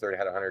 trees, and the other third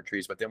had 100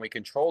 trees. But then we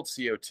controlled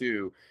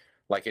CO2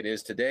 like it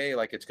is today,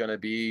 like it's going to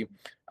be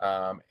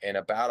in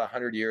about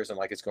 100 years, and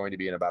like it's going to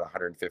be in about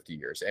 150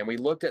 years. And we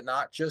looked at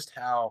not just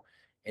how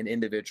an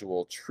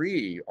individual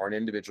tree or an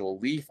individual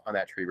leaf on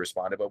that tree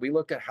responded, but we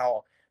looked at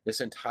how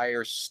this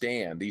entire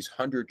stand, these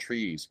 100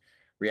 trees,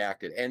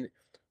 reacted. And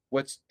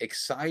what's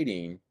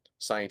exciting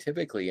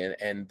scientifically,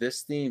 and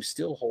this theme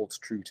still holds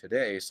true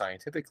today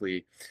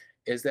scientifically,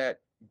 is that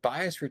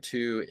Biosphere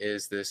 2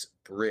 is this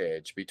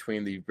bridge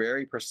between the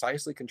very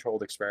precisely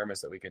controlled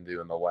experiments that we can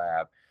do in the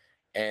lab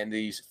and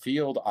these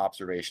field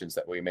observations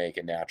that we make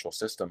in natural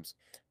systems,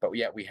 but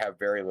yet we have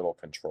very little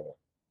control.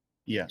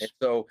 Yes. And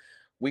so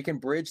we can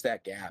bridge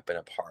that gap in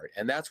a part.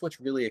 And that's what's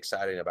really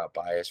exciting about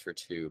Biosphere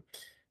 2.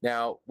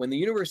 Now, when the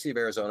University of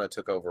Arizona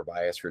took over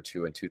Biosphere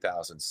 2 in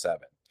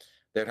 2007,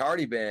 there had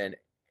already been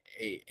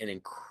an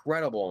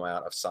incredible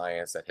amount of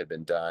science that had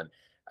been done,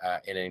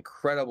 an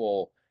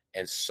incredible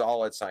and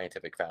solid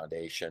scientific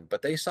foundation,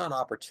 but they saw an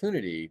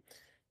opportunity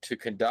to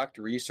conduct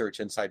research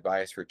inside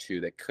Biosphere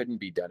 2 that couldn't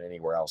be done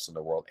anywhere else in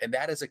the world. And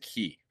that is a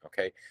key,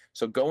 okay?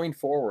 So going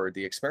forward,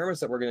 the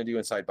experiments that we're going to do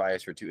inside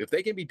Biosphere 2, if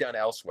they can be done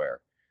elsewhere,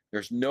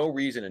 there's no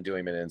reason in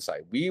doing them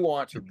inside. We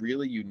want to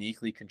really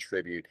uniquely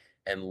contribute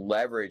and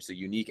leverage the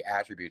unique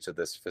attributes of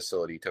this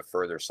facility to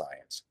further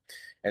science.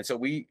 And so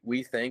we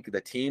think the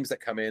teams that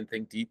come in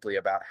think deeply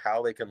about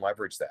how they can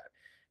leverage that.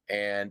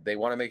 And they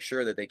want to make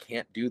sure that they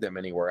can't do them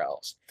anywhere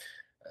else.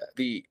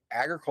 The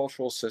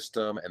agricultural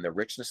system and the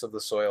richness of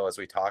the soil, as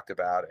we talked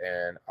about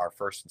in our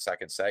first and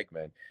second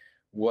segment,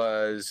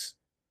 was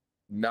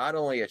not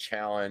only a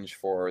challenge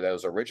for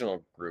those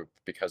original group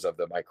because of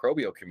the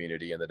microbial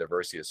community and the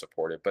diversity it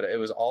supported, but it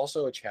was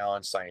also a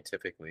challenge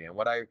scientifically. And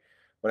what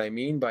I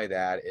mean by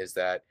that is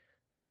that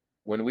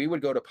when we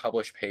would go to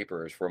publish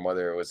papers from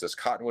whether it was this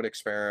cottonwood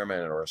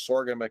experiment or a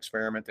sorghum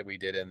experiment that we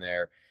did in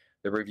there,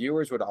 the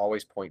reviewers would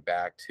always point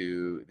back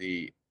to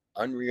the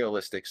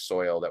unrealistic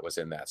soil that was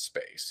in that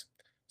space.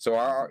 So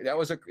that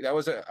was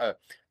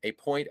a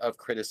point of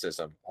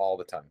criticism all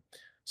the time.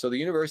 So the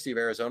University of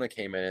Arizona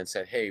came in and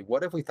said, "Hey,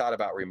 what if we thought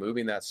about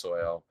removing that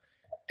soil,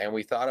 and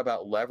we thought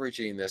about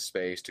leveraging this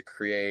space to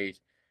create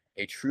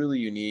a truly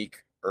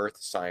unique earth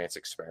science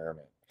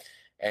experiment?"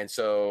 And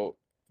so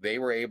they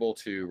were able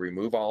to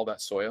remove all that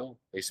soil.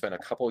 They spent a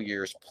couple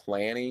years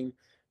planning,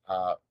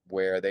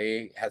 where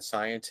they had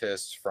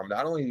scientists from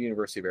not only the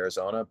University of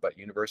Arizona, but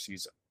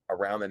universities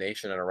around the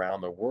nation and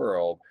around the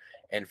world,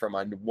 and from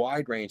a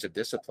wide range of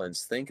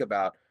disciplines, think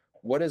about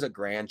what is a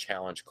grand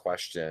challenge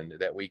question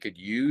that we could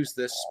use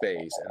this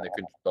space and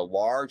the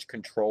large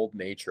controlled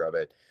nature of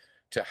it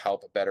to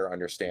help better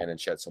understand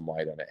and shed some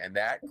light on it. And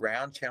that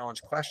ground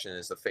challenge question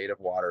is the fate of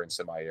water in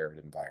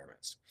semi-arid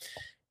environments.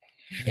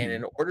 And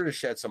in order to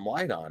shed some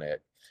light on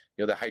it,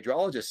 the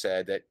hydrologist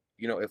said that,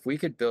 if we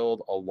could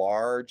build a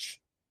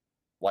large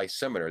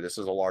lysimeter, this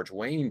is a large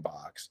weighing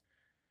box,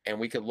 and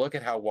we could look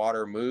at how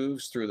water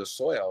moves through the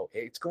soil,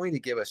 it's going to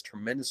give us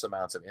tremendous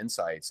amounts of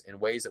insights in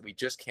ways that we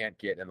just can't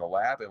get in the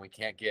lab and we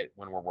can't get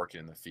when we're working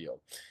in the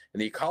field.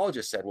 And the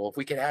ecologist said, well, if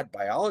we could add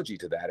biology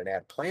to that and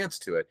add plants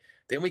to it,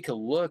 then we could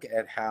look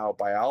at how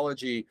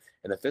biology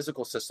and the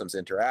physical systems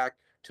interact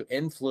to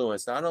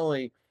influence not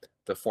only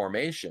the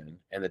formation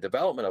and the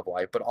development of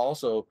life, but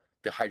also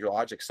the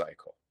hydrologic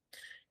cycle.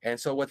 And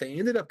so what they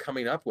ended up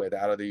coming up with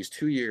out of these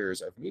 2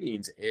 years of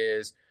meetings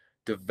is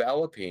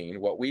developing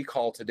what we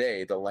call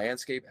today the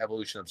Landscape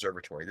Evolution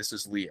Observatory. This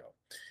is LEO.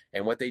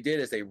 And what they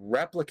did is they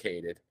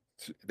replicated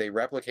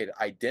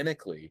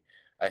identically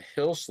a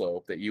hill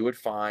slope that you would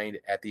find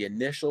at the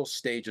initial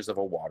stages of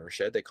a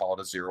watershed. They call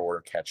it a zero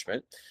order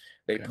catchment.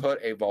 They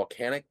put a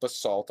volcanic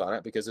basalt on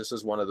it because this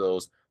is one of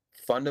those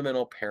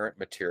fundamental parent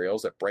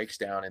materials that breaks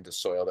down into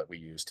soil that we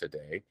use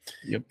today.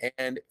 Yep.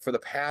 And for the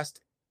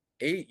past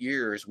 8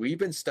 years, we've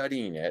been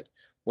studying it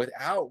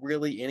without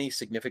really any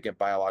significant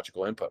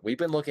biological input. We've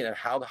been looking at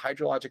how the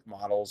hydrologic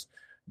models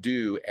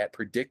do at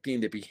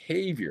predicting the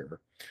behavior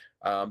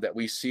that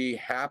we see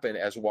happen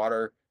as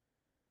water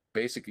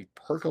basically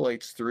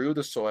percolates through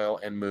the soil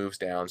and moves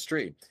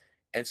downstream.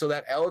 And so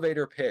that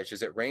elevator pitch,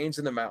 as it rains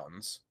in the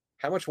mountains,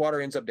 how much water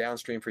ends up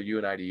downstream for you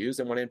and I to use,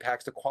 and what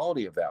impacts the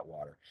quality of that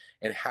water?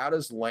 And how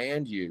does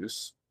land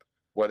use,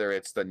 whether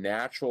it's the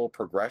natural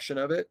progression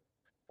of it,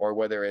 or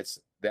whether it's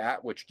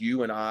that which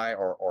you and I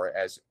or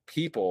as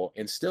people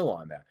instill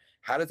on that,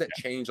 how does that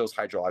change those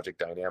hydrologic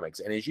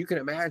dynamics? And as you can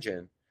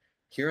imagine,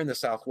 here in the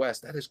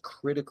Southwest, that is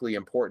critically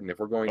important if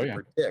we're going to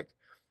predict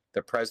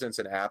the presence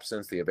and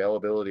absence, the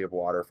availability of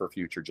water for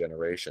future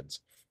generations.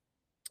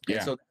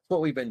 And so that's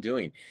what we've been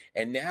doing.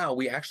 And now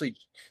we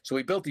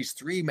built these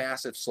 3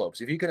 massive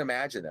slopes. If you can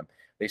imagine them,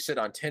 they sit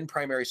on 10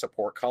 primary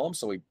support columns.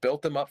 So we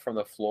built them up from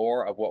the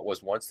floor of what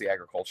was once the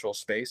agricultural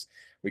space.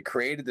 We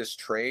created this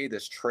tray.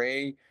 This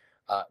tray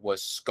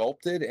was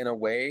sculpted in a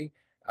way.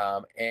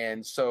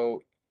 And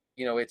so,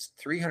 it's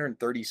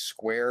 330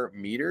 square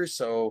meters.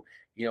 So,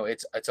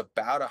 it's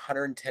about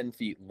 110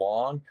 feet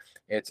long.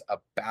 It's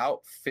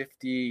about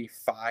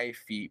 55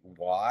 feet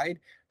wide.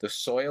 The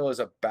soil is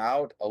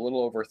about a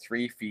little over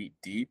 3 feet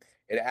deep.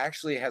 It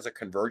actually has a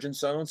convergence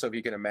zone. So if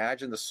you can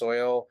imagine the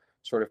soil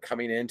sort of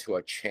coming into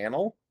a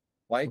channel,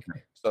 and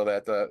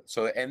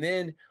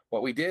then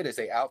what we did is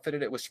they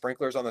outfitted it with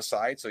sprinklers on the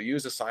side. So you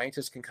as a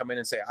scientist can come in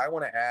and say, I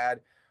want to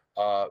add,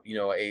 a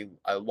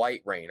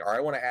light rain, or I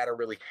want to add a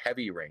really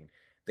heavy rain.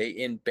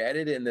 They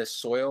embedded in this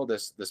soil,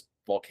 this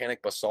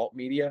volcanic basalt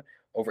media,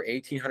 over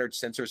 1,800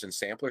 sensors and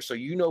samplers. So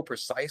you know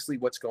precisely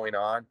what's going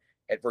on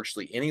at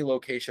virtually any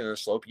location in the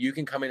slope. You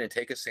can come in and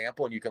take a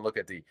sample, and you can look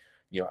at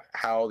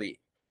how the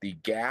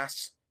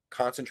gas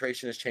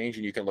concentration is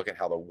changing. You can look at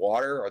how the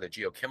water or the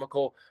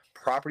geochemical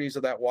properties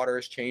of that water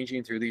is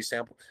changing through these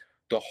samples.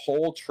 The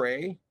whole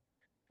tray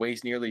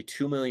weighs nearly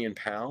 2 million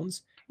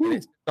pounds, and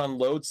it's on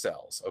load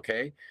cells.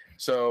 Okay,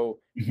 so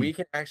we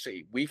can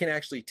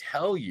actually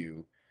tell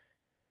you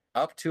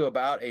up to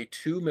about a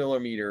 2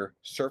 millimeter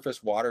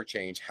surface water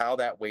change, how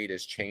that weight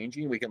is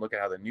changing. We can look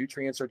at how the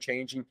nutrients are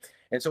changing.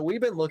 And so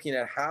we've been looking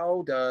at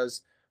how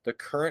does the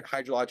current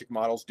hydrologic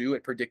models do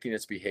at predicting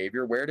its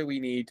behavior? Where do we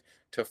need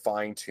to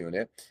fine tune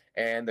it?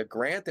 And the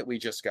grant that we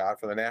just got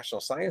from the National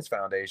Science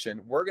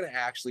Foundation, we're going to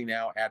actually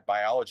now add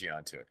biology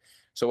onto it.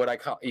 So what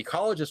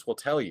ecologists will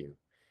tell you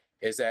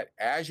is that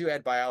as you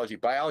add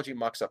biology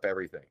mucks up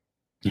everything.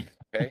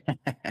 Okay.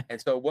 And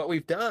so what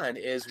we've done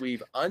is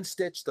we've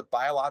unstitched the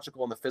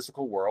biological and the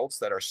physical worlds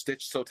that are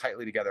stitched so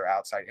tightly together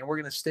outside, and we're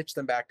going to stitch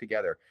them back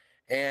together.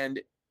 And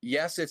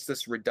yes, it's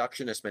this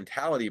reductionist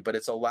mentality, but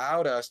it's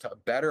allowed us to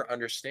better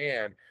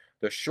understand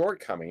the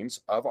shortcomings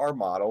of our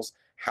models,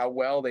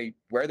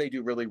 where they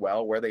do really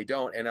well, where they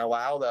don't, and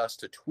allow us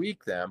to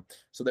tweak them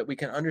so that we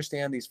can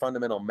understand these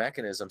fundamental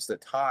mechanisms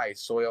that tie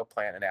soil,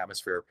 plant, and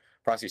atmosphere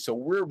processes. So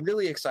we're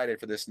really excited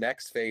for this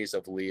next phase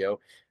of LEO.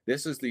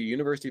 This is the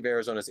University of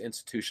Arizona's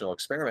institutional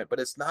experiment, but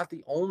it's not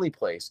the only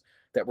place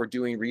that we're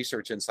doing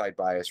research inside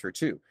Biosphere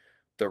 2.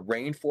 The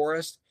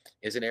rainforest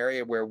is an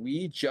area where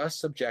we just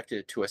subjected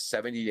it to a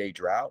 70-day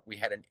drought. We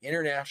had an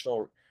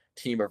international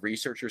team of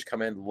researchers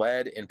come in,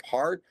 led in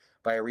part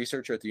by a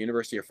researcher at the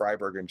University of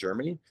Freiburg in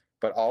Germany,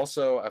 but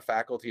also a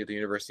faculty at the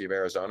University of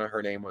Arizona.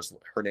 Her name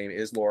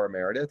is Laura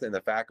Meredith, and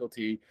the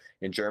faculty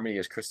in Germany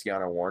is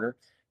Christiana Warner.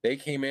 They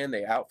came in,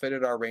 they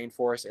outfitted our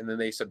rainforest, and then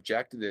they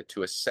subjected it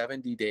to a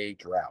 70-day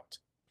drought.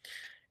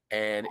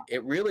 And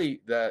it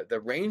really, the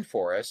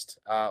rainforest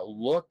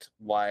looked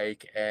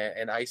like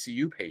an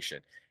ICU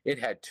patient. It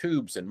had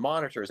tubes and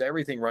monitors,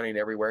 everything running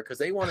everywhere, because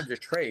they wanted to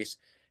trace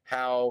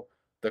how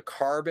the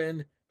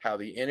carbon, how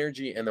the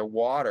energy, and the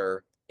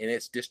water in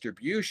its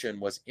distribution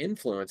was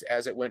influenced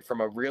as it went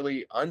from a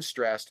really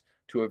unstressed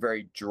to a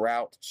very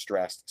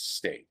drought-stressed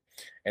state.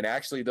 And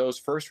actually, those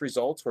first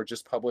results were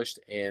just published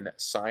in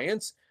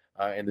Science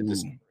in the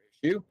December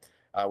issue.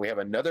 We have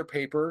another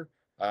paper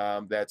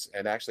and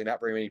actually not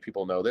very many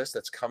people know this,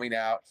 that's coming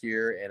out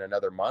here in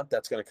another month.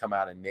 That's going to come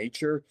out in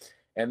Nature.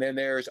 And then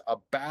they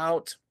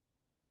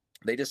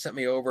just sent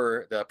me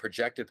over the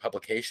projected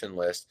publication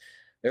list.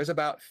 There's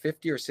about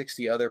 50 or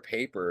 60 other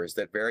papers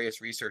that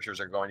various researchers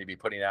are going to be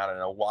putting out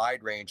in a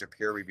wide range of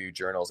peer-reviewed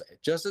journals,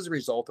 just as a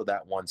result of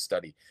that one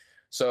study.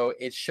 So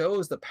it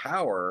shows the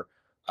power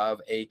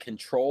of a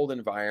controlled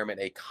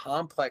environment, a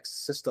complex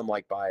system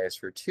like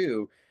Biosphere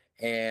 2,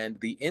 and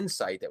the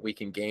insight that we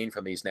can gain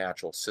from these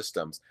natural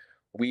systems.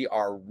 We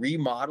are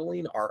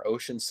remodeling our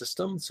ocean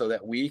system so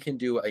that we can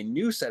do a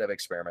new set of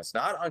experiments,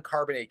 not on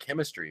carbonate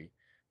chemistry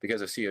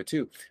because of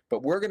CO2,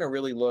 but we're going to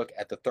really look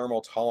at the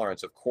thermal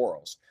tolerance of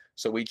corals.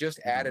 So we just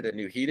added a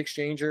new heat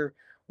exchanger.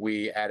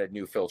 We added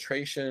new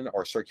filtration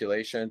or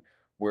circulation.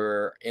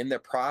 We're in the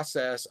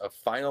process of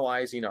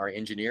finalizing our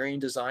engineering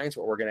designs,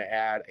 but we're going to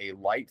add a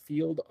light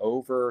field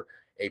over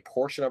a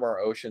portion of our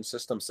ocean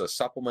system to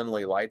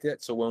supplementally light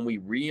it. So when we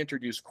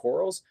reintroduce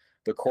corals,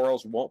 the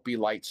corals won't be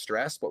light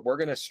stressed, but we're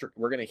going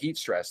to heat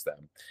stress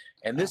them.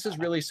 And this is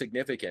really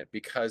significant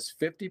because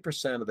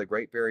 50% of the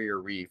Great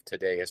Barrier Reef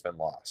today has been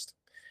lost.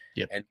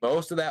 Yep. And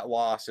most of that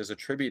loss is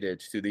attributed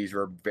to these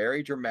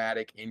very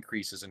dramatic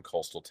increases in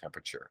coastal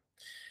temperature.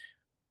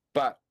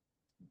 But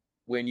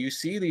when you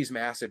see these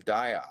massive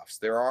die-offs,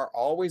 there are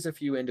always a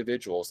few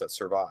individuals that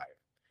survive.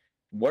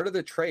 What are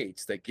the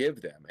traits that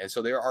give them? And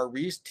so there are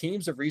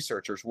teams of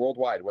researchers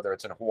worldwide, whether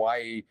it's in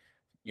Hawaii,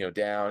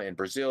 down in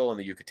Brazil in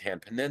the Yucatan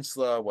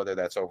Peninsula, whether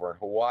that's over in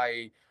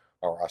Hawaii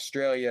or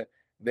Australia,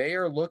 they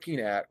are looking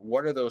at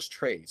what are those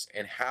traits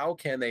and how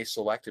can they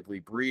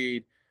selectively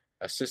breed,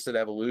 assisted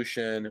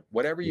evolution,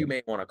 whatever you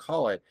may want to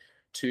call it,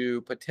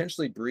 to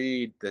potentially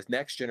breed the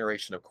next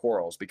generation of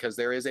corals. Because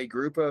there is a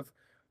group of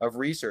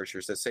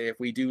researchers that say if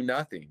we do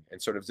nothing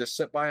and sort of just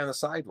sit by on the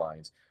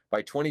sidelines,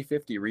 by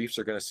 2050, reefs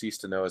are going to cease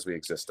to know as we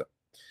exist them.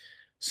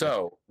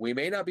 So we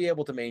may not be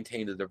able to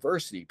maintain the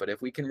diversity, but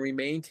if we can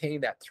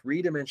maintain that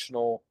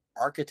three-dimensional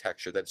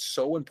architecture that's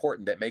so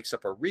important that makes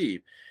up a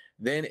reef,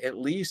 then at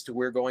least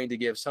we're going to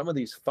give some of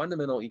these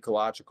fundamental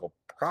ecological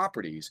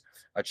properties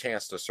a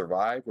chance to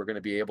survive. We're going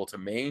to be able to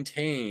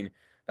maintain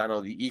not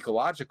only the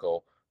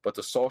ecological, but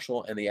the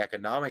social and the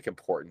economic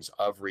importance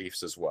of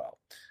reefs as well.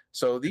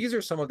 So these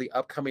are some of the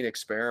upcoming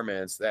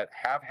experiments that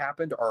have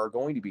happened or are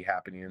going to be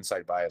happening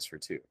inside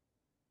Biosphere 2.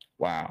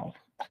 Wow.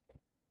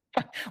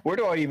 Where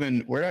do I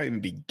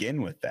even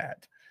begin with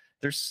that?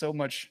 There's so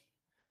much.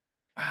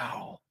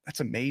 Wow,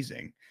 that's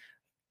amazing.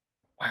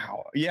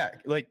 Wow. Yeah,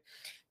 like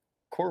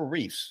coral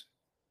reefs.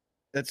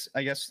 That's,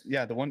 I guess,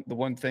 yeah, the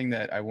one thing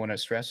that I want to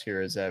stress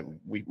here is that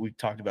we've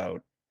talked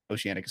about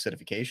oceanic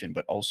acidification,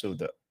 but also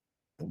the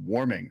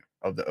warming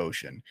of the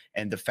ocean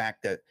and the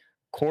fact that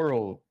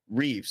coral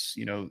reefs,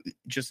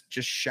 just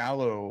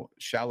shallow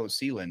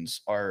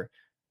sealands are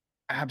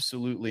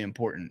absolutely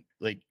important.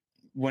 Like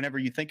whenever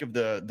you think of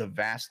the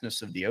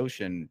vastness of the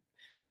ocean,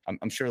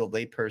 I'm sure the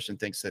layperson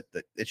thinks that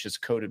it's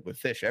just coated with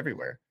fish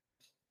everywhere.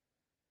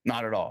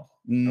 Not at all.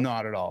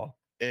 Not at all.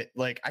 It,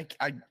 like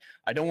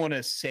I don't want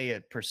to say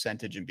a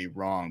percentage and be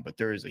wrong, but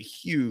there is a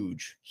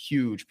huge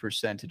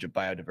percentage of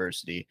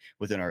biodiversity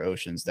within our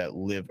oceans that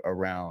live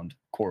around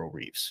coral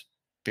reefs.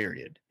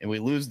 Period. And we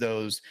lose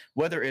those,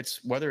 whether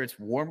it's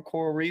warm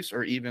coral reefs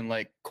or even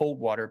like cold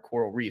water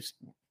coral reefs.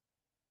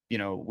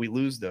 We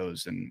lose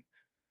those and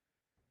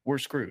we're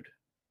screwed.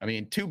 I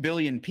mean, 2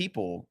 billion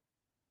people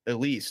at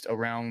least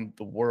around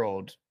the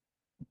world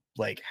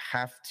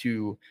have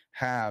to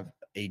have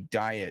a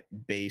diet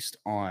based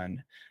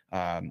on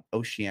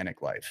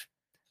oceanic life.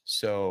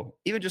 So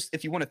even just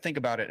if you want to think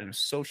about it in a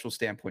social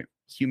standpoint,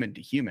 human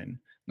to human,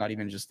 not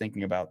even just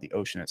thinking about the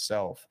ocean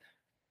itself,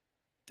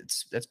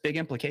 that's big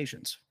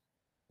implications.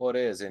 Well, it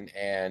is,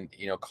 and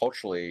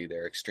culturally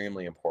they're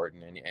extremely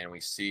important, and we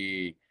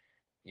see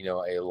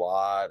a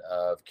lot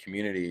of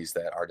communities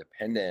that are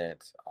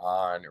dependent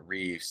on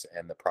reefs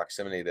and the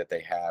proximity that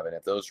they have. And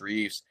if those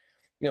reefs,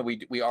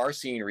 we are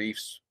seeing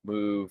reefs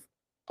move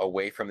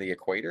away from the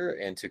equator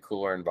into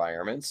cooler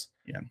environments.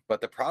 Yeah.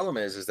 But the problem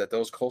is that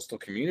those coastal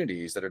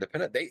communities that are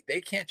dependent,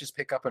 they can't just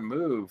pick up and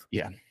move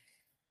Yeah.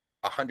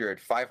 100,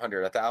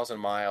 500, 1,000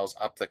 miles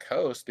up the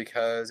coast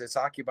because it's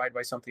occupied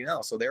by something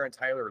else. So their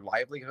entire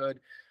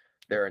livelihood,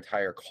 their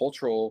entire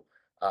cultural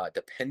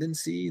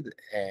dependency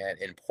and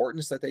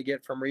importance that they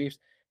get from reefs,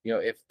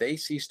 if they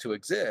cease to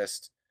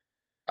exist,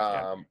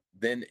 Yeah.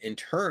 then in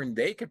turn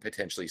they could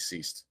potentially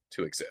cease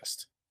to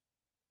exist.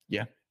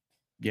 Yeah.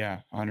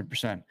 Yeah.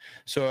 100%.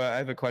 So I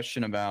have a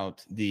question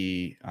about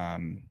the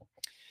I'll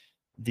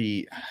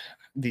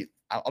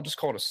just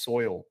call it a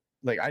soil.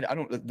 Like I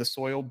don't the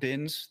soil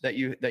bins that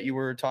you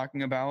were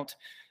talking about.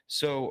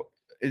 So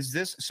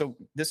this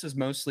is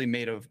mostly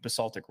made of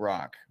basaltic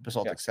rock,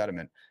 basaltic Yes.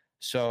 sediment.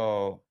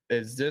 So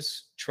is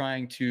this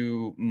trying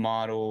to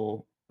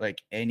model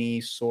like any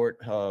sort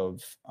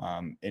of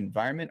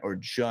environment, or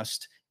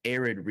just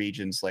arid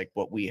regions like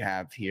what we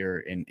have here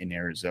in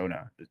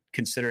Arizona?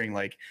 Considering,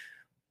 like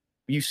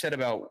you said,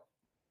 about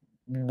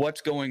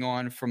what's going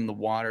on from the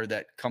water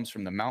that comes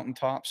from the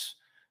mountaintops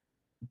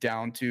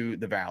down to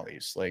the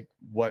valleys, like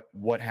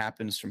what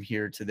happens from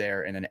here to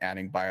there, and then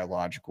adding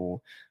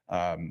biological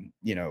adding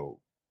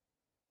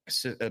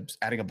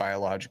a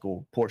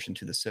biological portion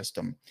to the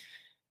system.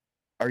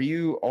 Are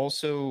you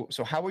also,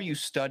 so how are you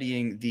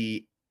studying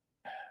the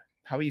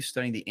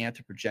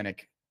anthropogenic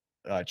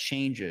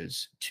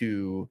changes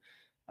to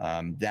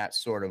that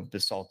sort of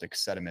basaltic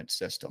sediment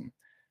system?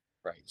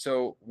 Right.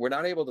 So we're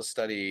not able to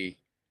study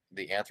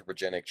the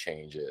anthropogenic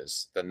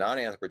changes. The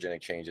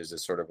non-anthropogenic changes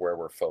is sort of where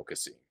we're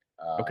focusing.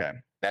 Okay.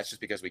 That's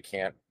just because we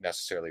can't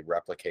necessarily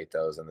replicate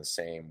those in the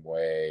same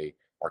way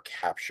or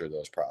capture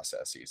those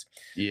processes.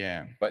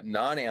 Yeah. But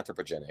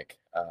non-anthropogenic,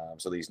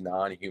 so these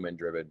non-human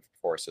driven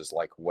forces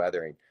like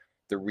weathering,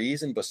 the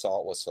reason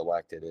basalt was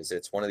selected is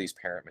it's one of these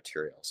parent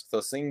materials. So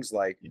things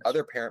like Yes.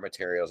 other parent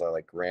materials are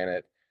like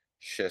granite,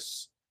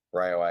 schist,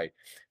 rhyolite.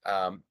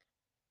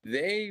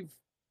 They've,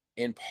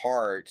 in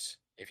part,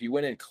 if you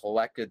went and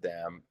collected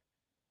them,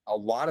 a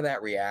lot of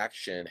that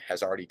reaction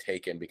has already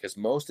taken because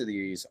most of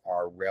these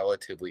are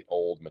relatively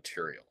old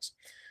materials.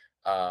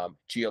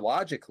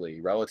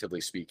 Geologically,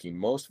 relatively speaking,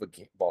 most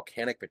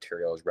volcanic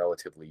material is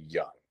relatively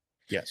young.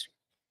 Yes.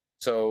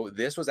 So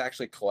this was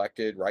actually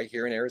collected right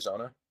here in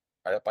Arizona,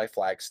 right up by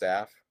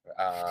Flagstaff,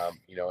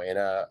 in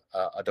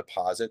a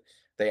deposit.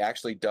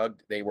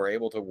 They were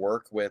able to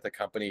work with a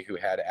company who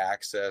had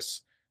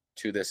access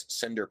to this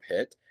cinder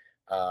pit.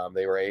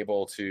 They were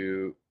able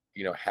to,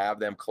 have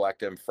them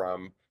collect them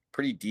from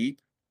pretty deep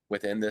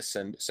within this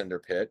cinder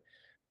pit,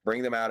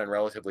 bring them out in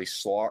relatively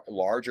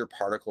larger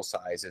particle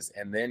sizes,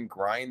 and then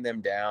grind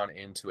them down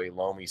into a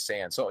loamy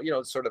sand. So,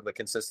 it's sort of the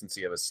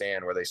consistency of a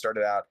sand, where they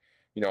started out,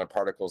 in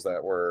particles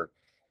that were,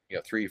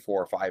 3,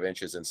 4, 5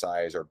 inches in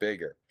size or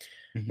bigger.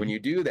 When Mhm. you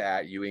do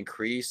that, you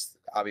increase,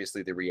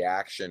 obviously, the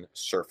reaction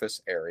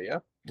surface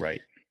area.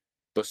 Right.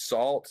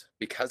 Basalt,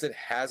 because it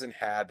hasn't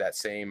had that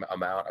same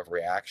amount of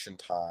reaction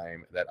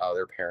time that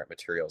other parent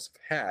materials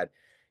have had,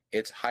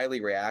 it's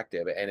highly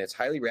reactive, and it's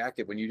highly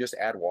reactive when you just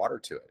add water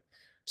to it.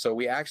 So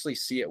we actually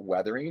see it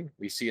weathering,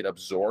 we see it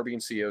absorbing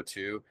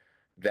CO2.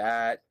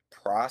 That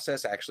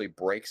process actually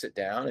breaks it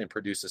down and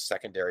produces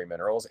secondary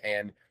minerals.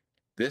 And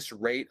this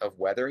rate of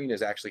weathering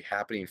is actually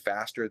happening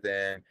faster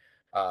than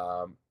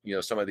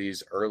some of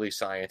these early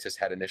scientists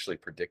had initially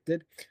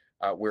predicted.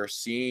 We're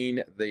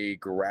seeing the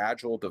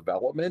gradual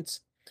development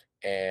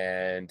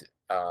and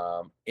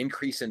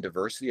increase in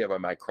diversity of a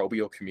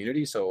microbial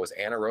community. So it was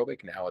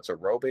anaerobic, now it's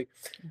aerobic.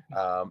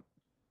 Um,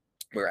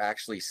 we're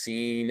actually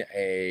seeing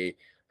a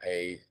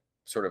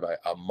sort of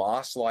a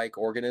moss-like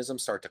organism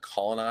start to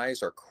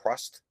colonize or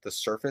crust the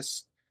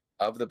surface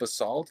of the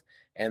basalt.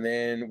 And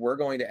then we're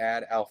going to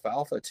add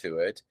alfalfa to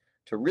it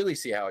to really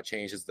see how it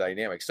changes the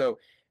dynamic. So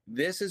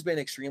this has been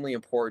extremely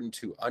important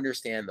to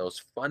understand those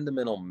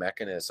fundamental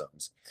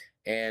mechanisms.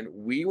 And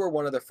we were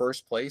one of the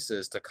first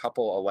places to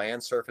couple a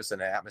land surface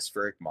and an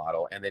atmospheric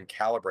model and then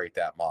calibrate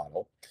that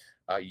model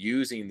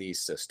using these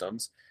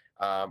systems.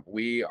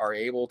 We are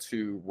able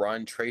to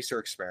run tracer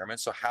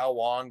experiments. So how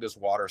long does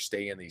water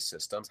stay in these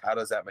systems? How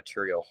does that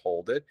material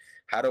hold it?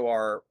 How do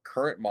our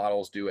current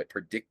models do at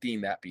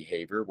predicting that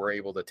behavior? We're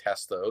able to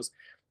test those.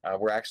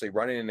 We're actually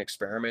running an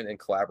experiment in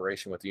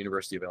collaboration with the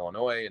University of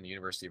Illinois and the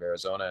University of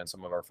Arizona and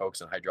some of our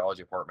folks in hydrology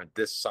department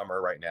this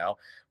summer right now.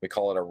 We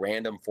call it a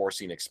random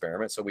forcing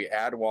experiment. So we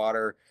add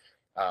water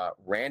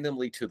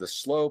randomly to the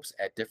slopes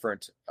at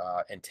different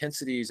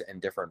intensities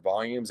and different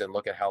volumes and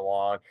look at how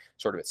long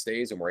sort of it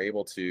stays. And we're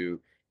able to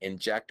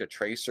inject a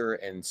tracer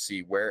and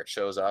see where it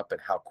shows up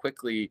and how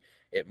quickly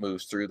it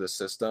moves through the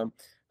system.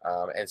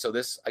 And so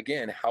this,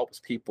 again, helps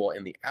people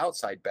in the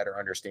outside better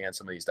understand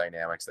some of these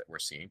dynamics that we're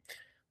seeing.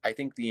 I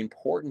think the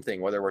important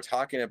thing, whether we're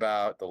talking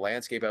about the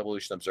Landscape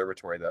Evolution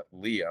Observatory, the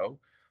LEO,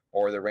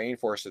 or the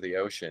Rainforest of the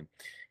Ocean,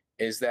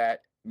 is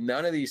that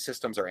none of these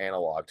systems are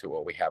analog to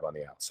what we have on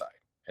the outside.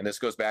 and this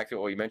goes back to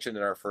what we mentioned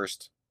in our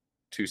first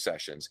two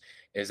sessions,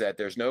 is that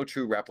there's no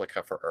true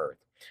replica for Earth.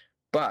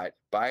 But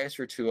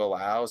Biosphere 2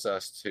 allows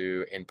us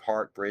to, in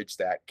part, bridge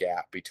that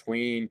gap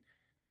between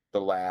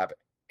the lab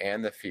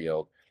and the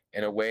field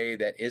in a way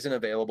that isn't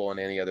available in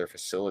any other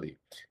facility.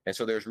 And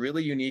so there's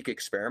really unique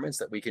experiments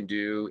that we can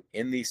do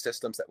in these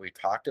systems that we've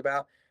talked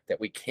about that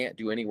we can't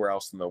do anywhere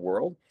else in the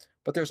world.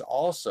 But there's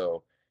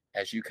also,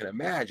 as you can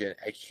imagine,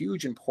 a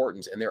huge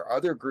importance. And there are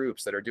other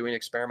groups that are doing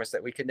experiments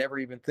that we could never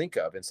even think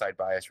of inside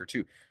Biosphere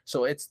 2.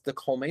 So it's the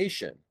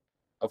culmination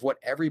of what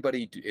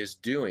everybody is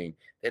doing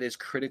that is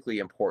critically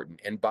important.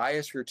 And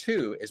Biosphere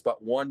 2 is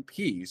but one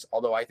piece,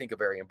 although I think a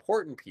very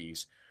important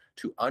piece,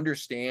 to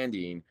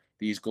understanding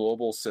these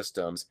global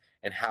systems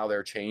and how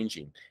they're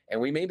changing. And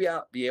we may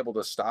not be able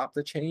to stop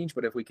the change,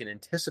 but if we can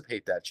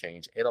anticipate that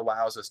change, it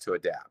allows us to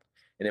adapt.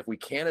 And if we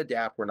can't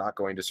adapt, we're not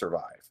going to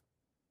survive.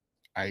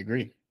 I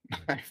agree.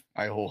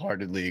 I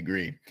wholeheartedly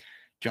agree.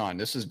 John,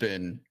 this has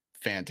been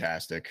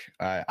fantastic.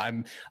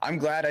 I'm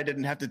glad I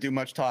didn't have to do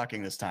much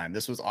talking this time.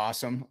 This was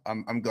awesome.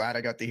 I'm glad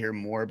I got to hear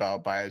more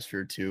about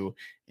Biosphere 2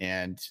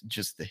 and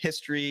just the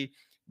history,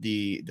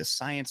 the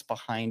science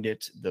behind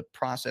it, the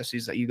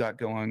processes that you got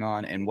going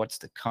on, and what's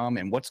to come,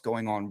 and what's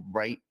going on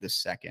right this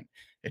second.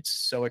 It's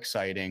so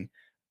exciting.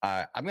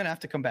 I'm gonna have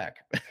to come back.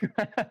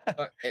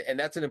 And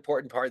that's an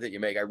important part that you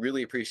make. I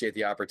really appreciate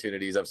the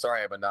opportunities. I'm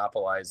sorry I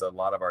monopolized a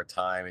lot of our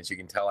time. As you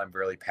can tell, I'm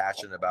really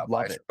passionate about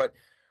Love Biosphere. it.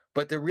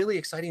 But the really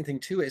exciting thing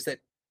too is that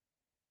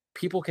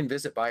people can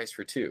visit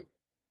Biosphere 2.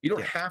 You don't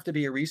Yeah. have to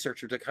be a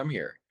researcher to come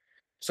here.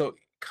 So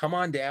come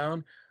on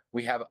down.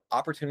 We have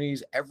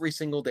opportunities every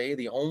single day.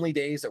 The only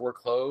days that we're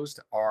closed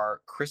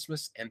are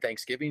Christmas and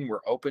Thanksgiving. We're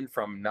open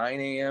from 9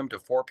 a.m. to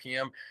 4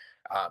 p.m.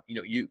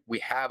 We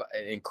have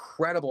an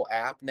incredible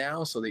app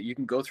now so that you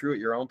can go through at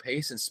your own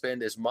pace and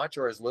spend as much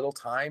or as little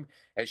time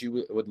as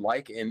you would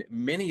like in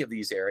many of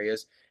these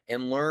areas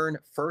and learn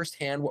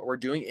firsthand what we're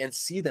doing and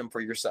see them for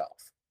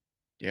yourself.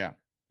 Yeah.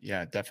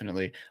 Yeah,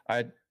 definitely.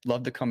 I'd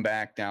love to come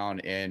back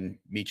down and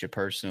meet you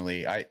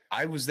personally.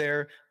 I was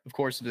there, of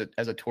course,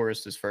 as a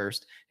tourist as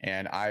first,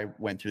 and I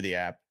went through the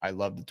app. I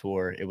loved the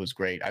tour. It was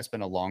great. I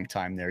spent a long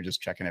time there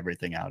just checking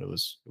everything out. It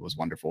was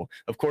wonderful.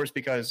 Of course,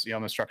 because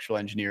I'm a structural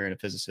engineer and a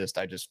physicist,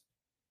 I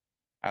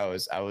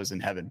was in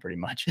heaven pretty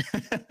much.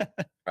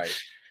 Right.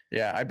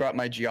 Yeah, I brought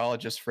my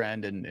geologist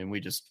friend and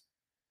we just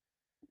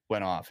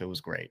went off. It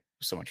was great. It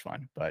was so much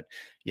fun. But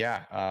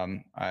yeah,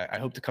 I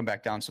hope to come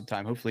back down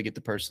sometime. Hopefully get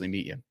to personally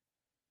meet you.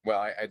 Well,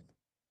 I'd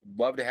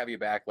love to have you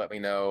back. Let me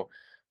know.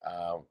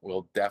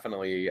 We'll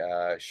definitely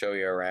show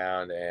you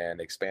around and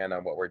expand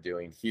on what we're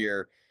doing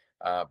here.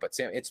 But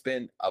Sam, it's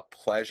been a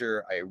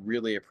pleasure. I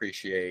really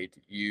appreciate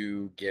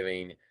you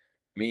giving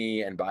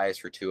me and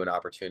Biosphere 2 an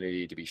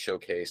opportunity to be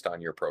showcased on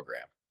your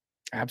program.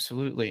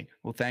 Absolutely.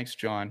 Well, thanks,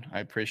 John. I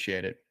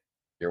appreciate it.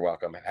 You're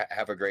welcome.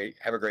 Have a great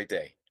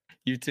day.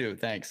 You too.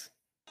 Thanks.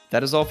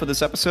 That is all for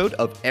this episode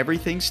of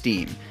Everything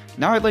STEAM.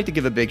 Now I'd like to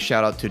give a big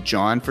shout out to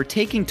John for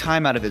taking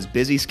time out of his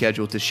busy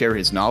schedule to share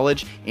his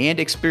knowledge and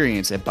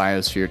experience at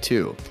Biosphere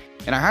 2.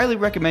 And I highly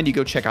recommend you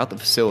go check out the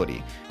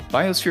facility.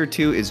 Biosphere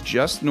 2 is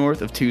just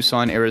north of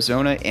Tucson,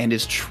 Arizona, and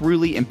is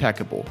truly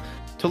impeccable.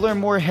 To learn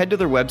more, head to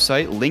their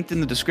website, linked in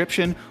the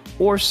description,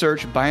 or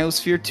search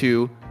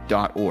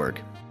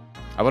biosphere2.org.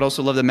 I would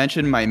also love to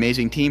mention my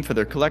amazing team for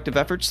their collective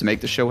efforts to make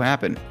the show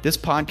happen. This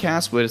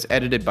podcast was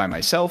edited by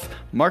myself,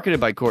 marketed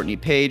by Courtney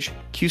Page,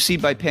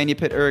 QC'd by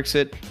Panyapit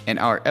Eriksit, and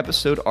our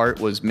episode art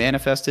was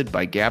manifested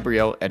by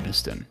Gabrielle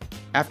Edmiston.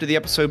 After the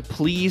episode,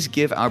 please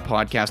give our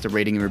podcast a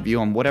rating and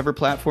review on whatever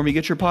platform you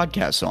get your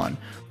podcasts on.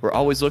 We're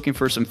always looking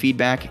for some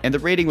feedback, and the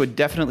rating would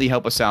definitely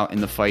help us out in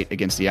the fight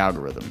against the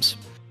algorithms.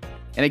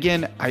 And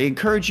again, I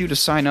encourage you to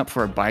sign up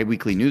for our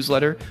bi-weekly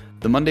newsletter.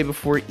 The Monday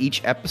before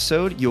each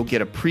episode, you'll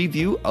get a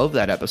preview of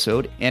that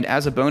episode, and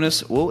as a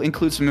bonus, we'll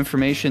include some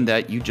information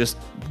that you just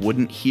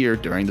wouldn't hear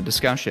during the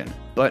discussion.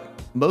 But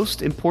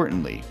most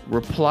importantly,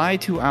 reply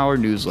to our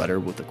newsletter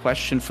with a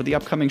question for the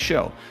upcoming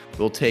show.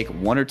 We'll take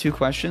 1 or 2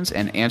 questions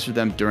and answer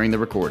them during the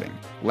recording.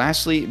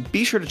 Lastly,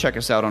 be sure to check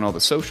us out on all the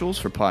socials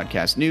for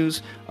podcast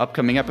news,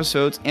 upcoming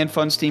episodes, and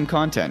fun STEAM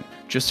content.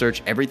 Just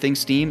search Everything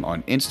STEAM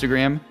on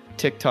Instagram,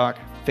 TikTok,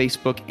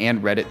 Facebook,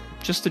 and Reddit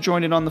just to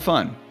join in on the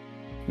fun.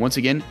 Once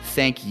again,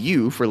 thank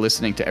you for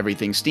listening to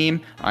Everything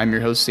STEAM. I'm your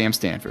host, Sam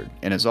Stanford.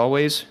 And as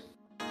always,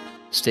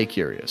 stay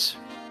curious.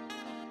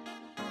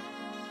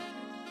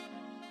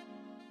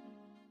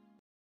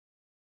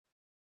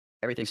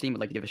 Everything STEAM would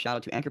like to give a shout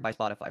out to Anchor by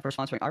Spotify for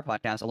sponsoring our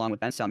podcast along with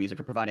Ben Sound Music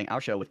for providing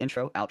our show with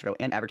intro, outro,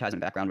 and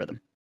advertisement background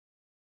rhythm.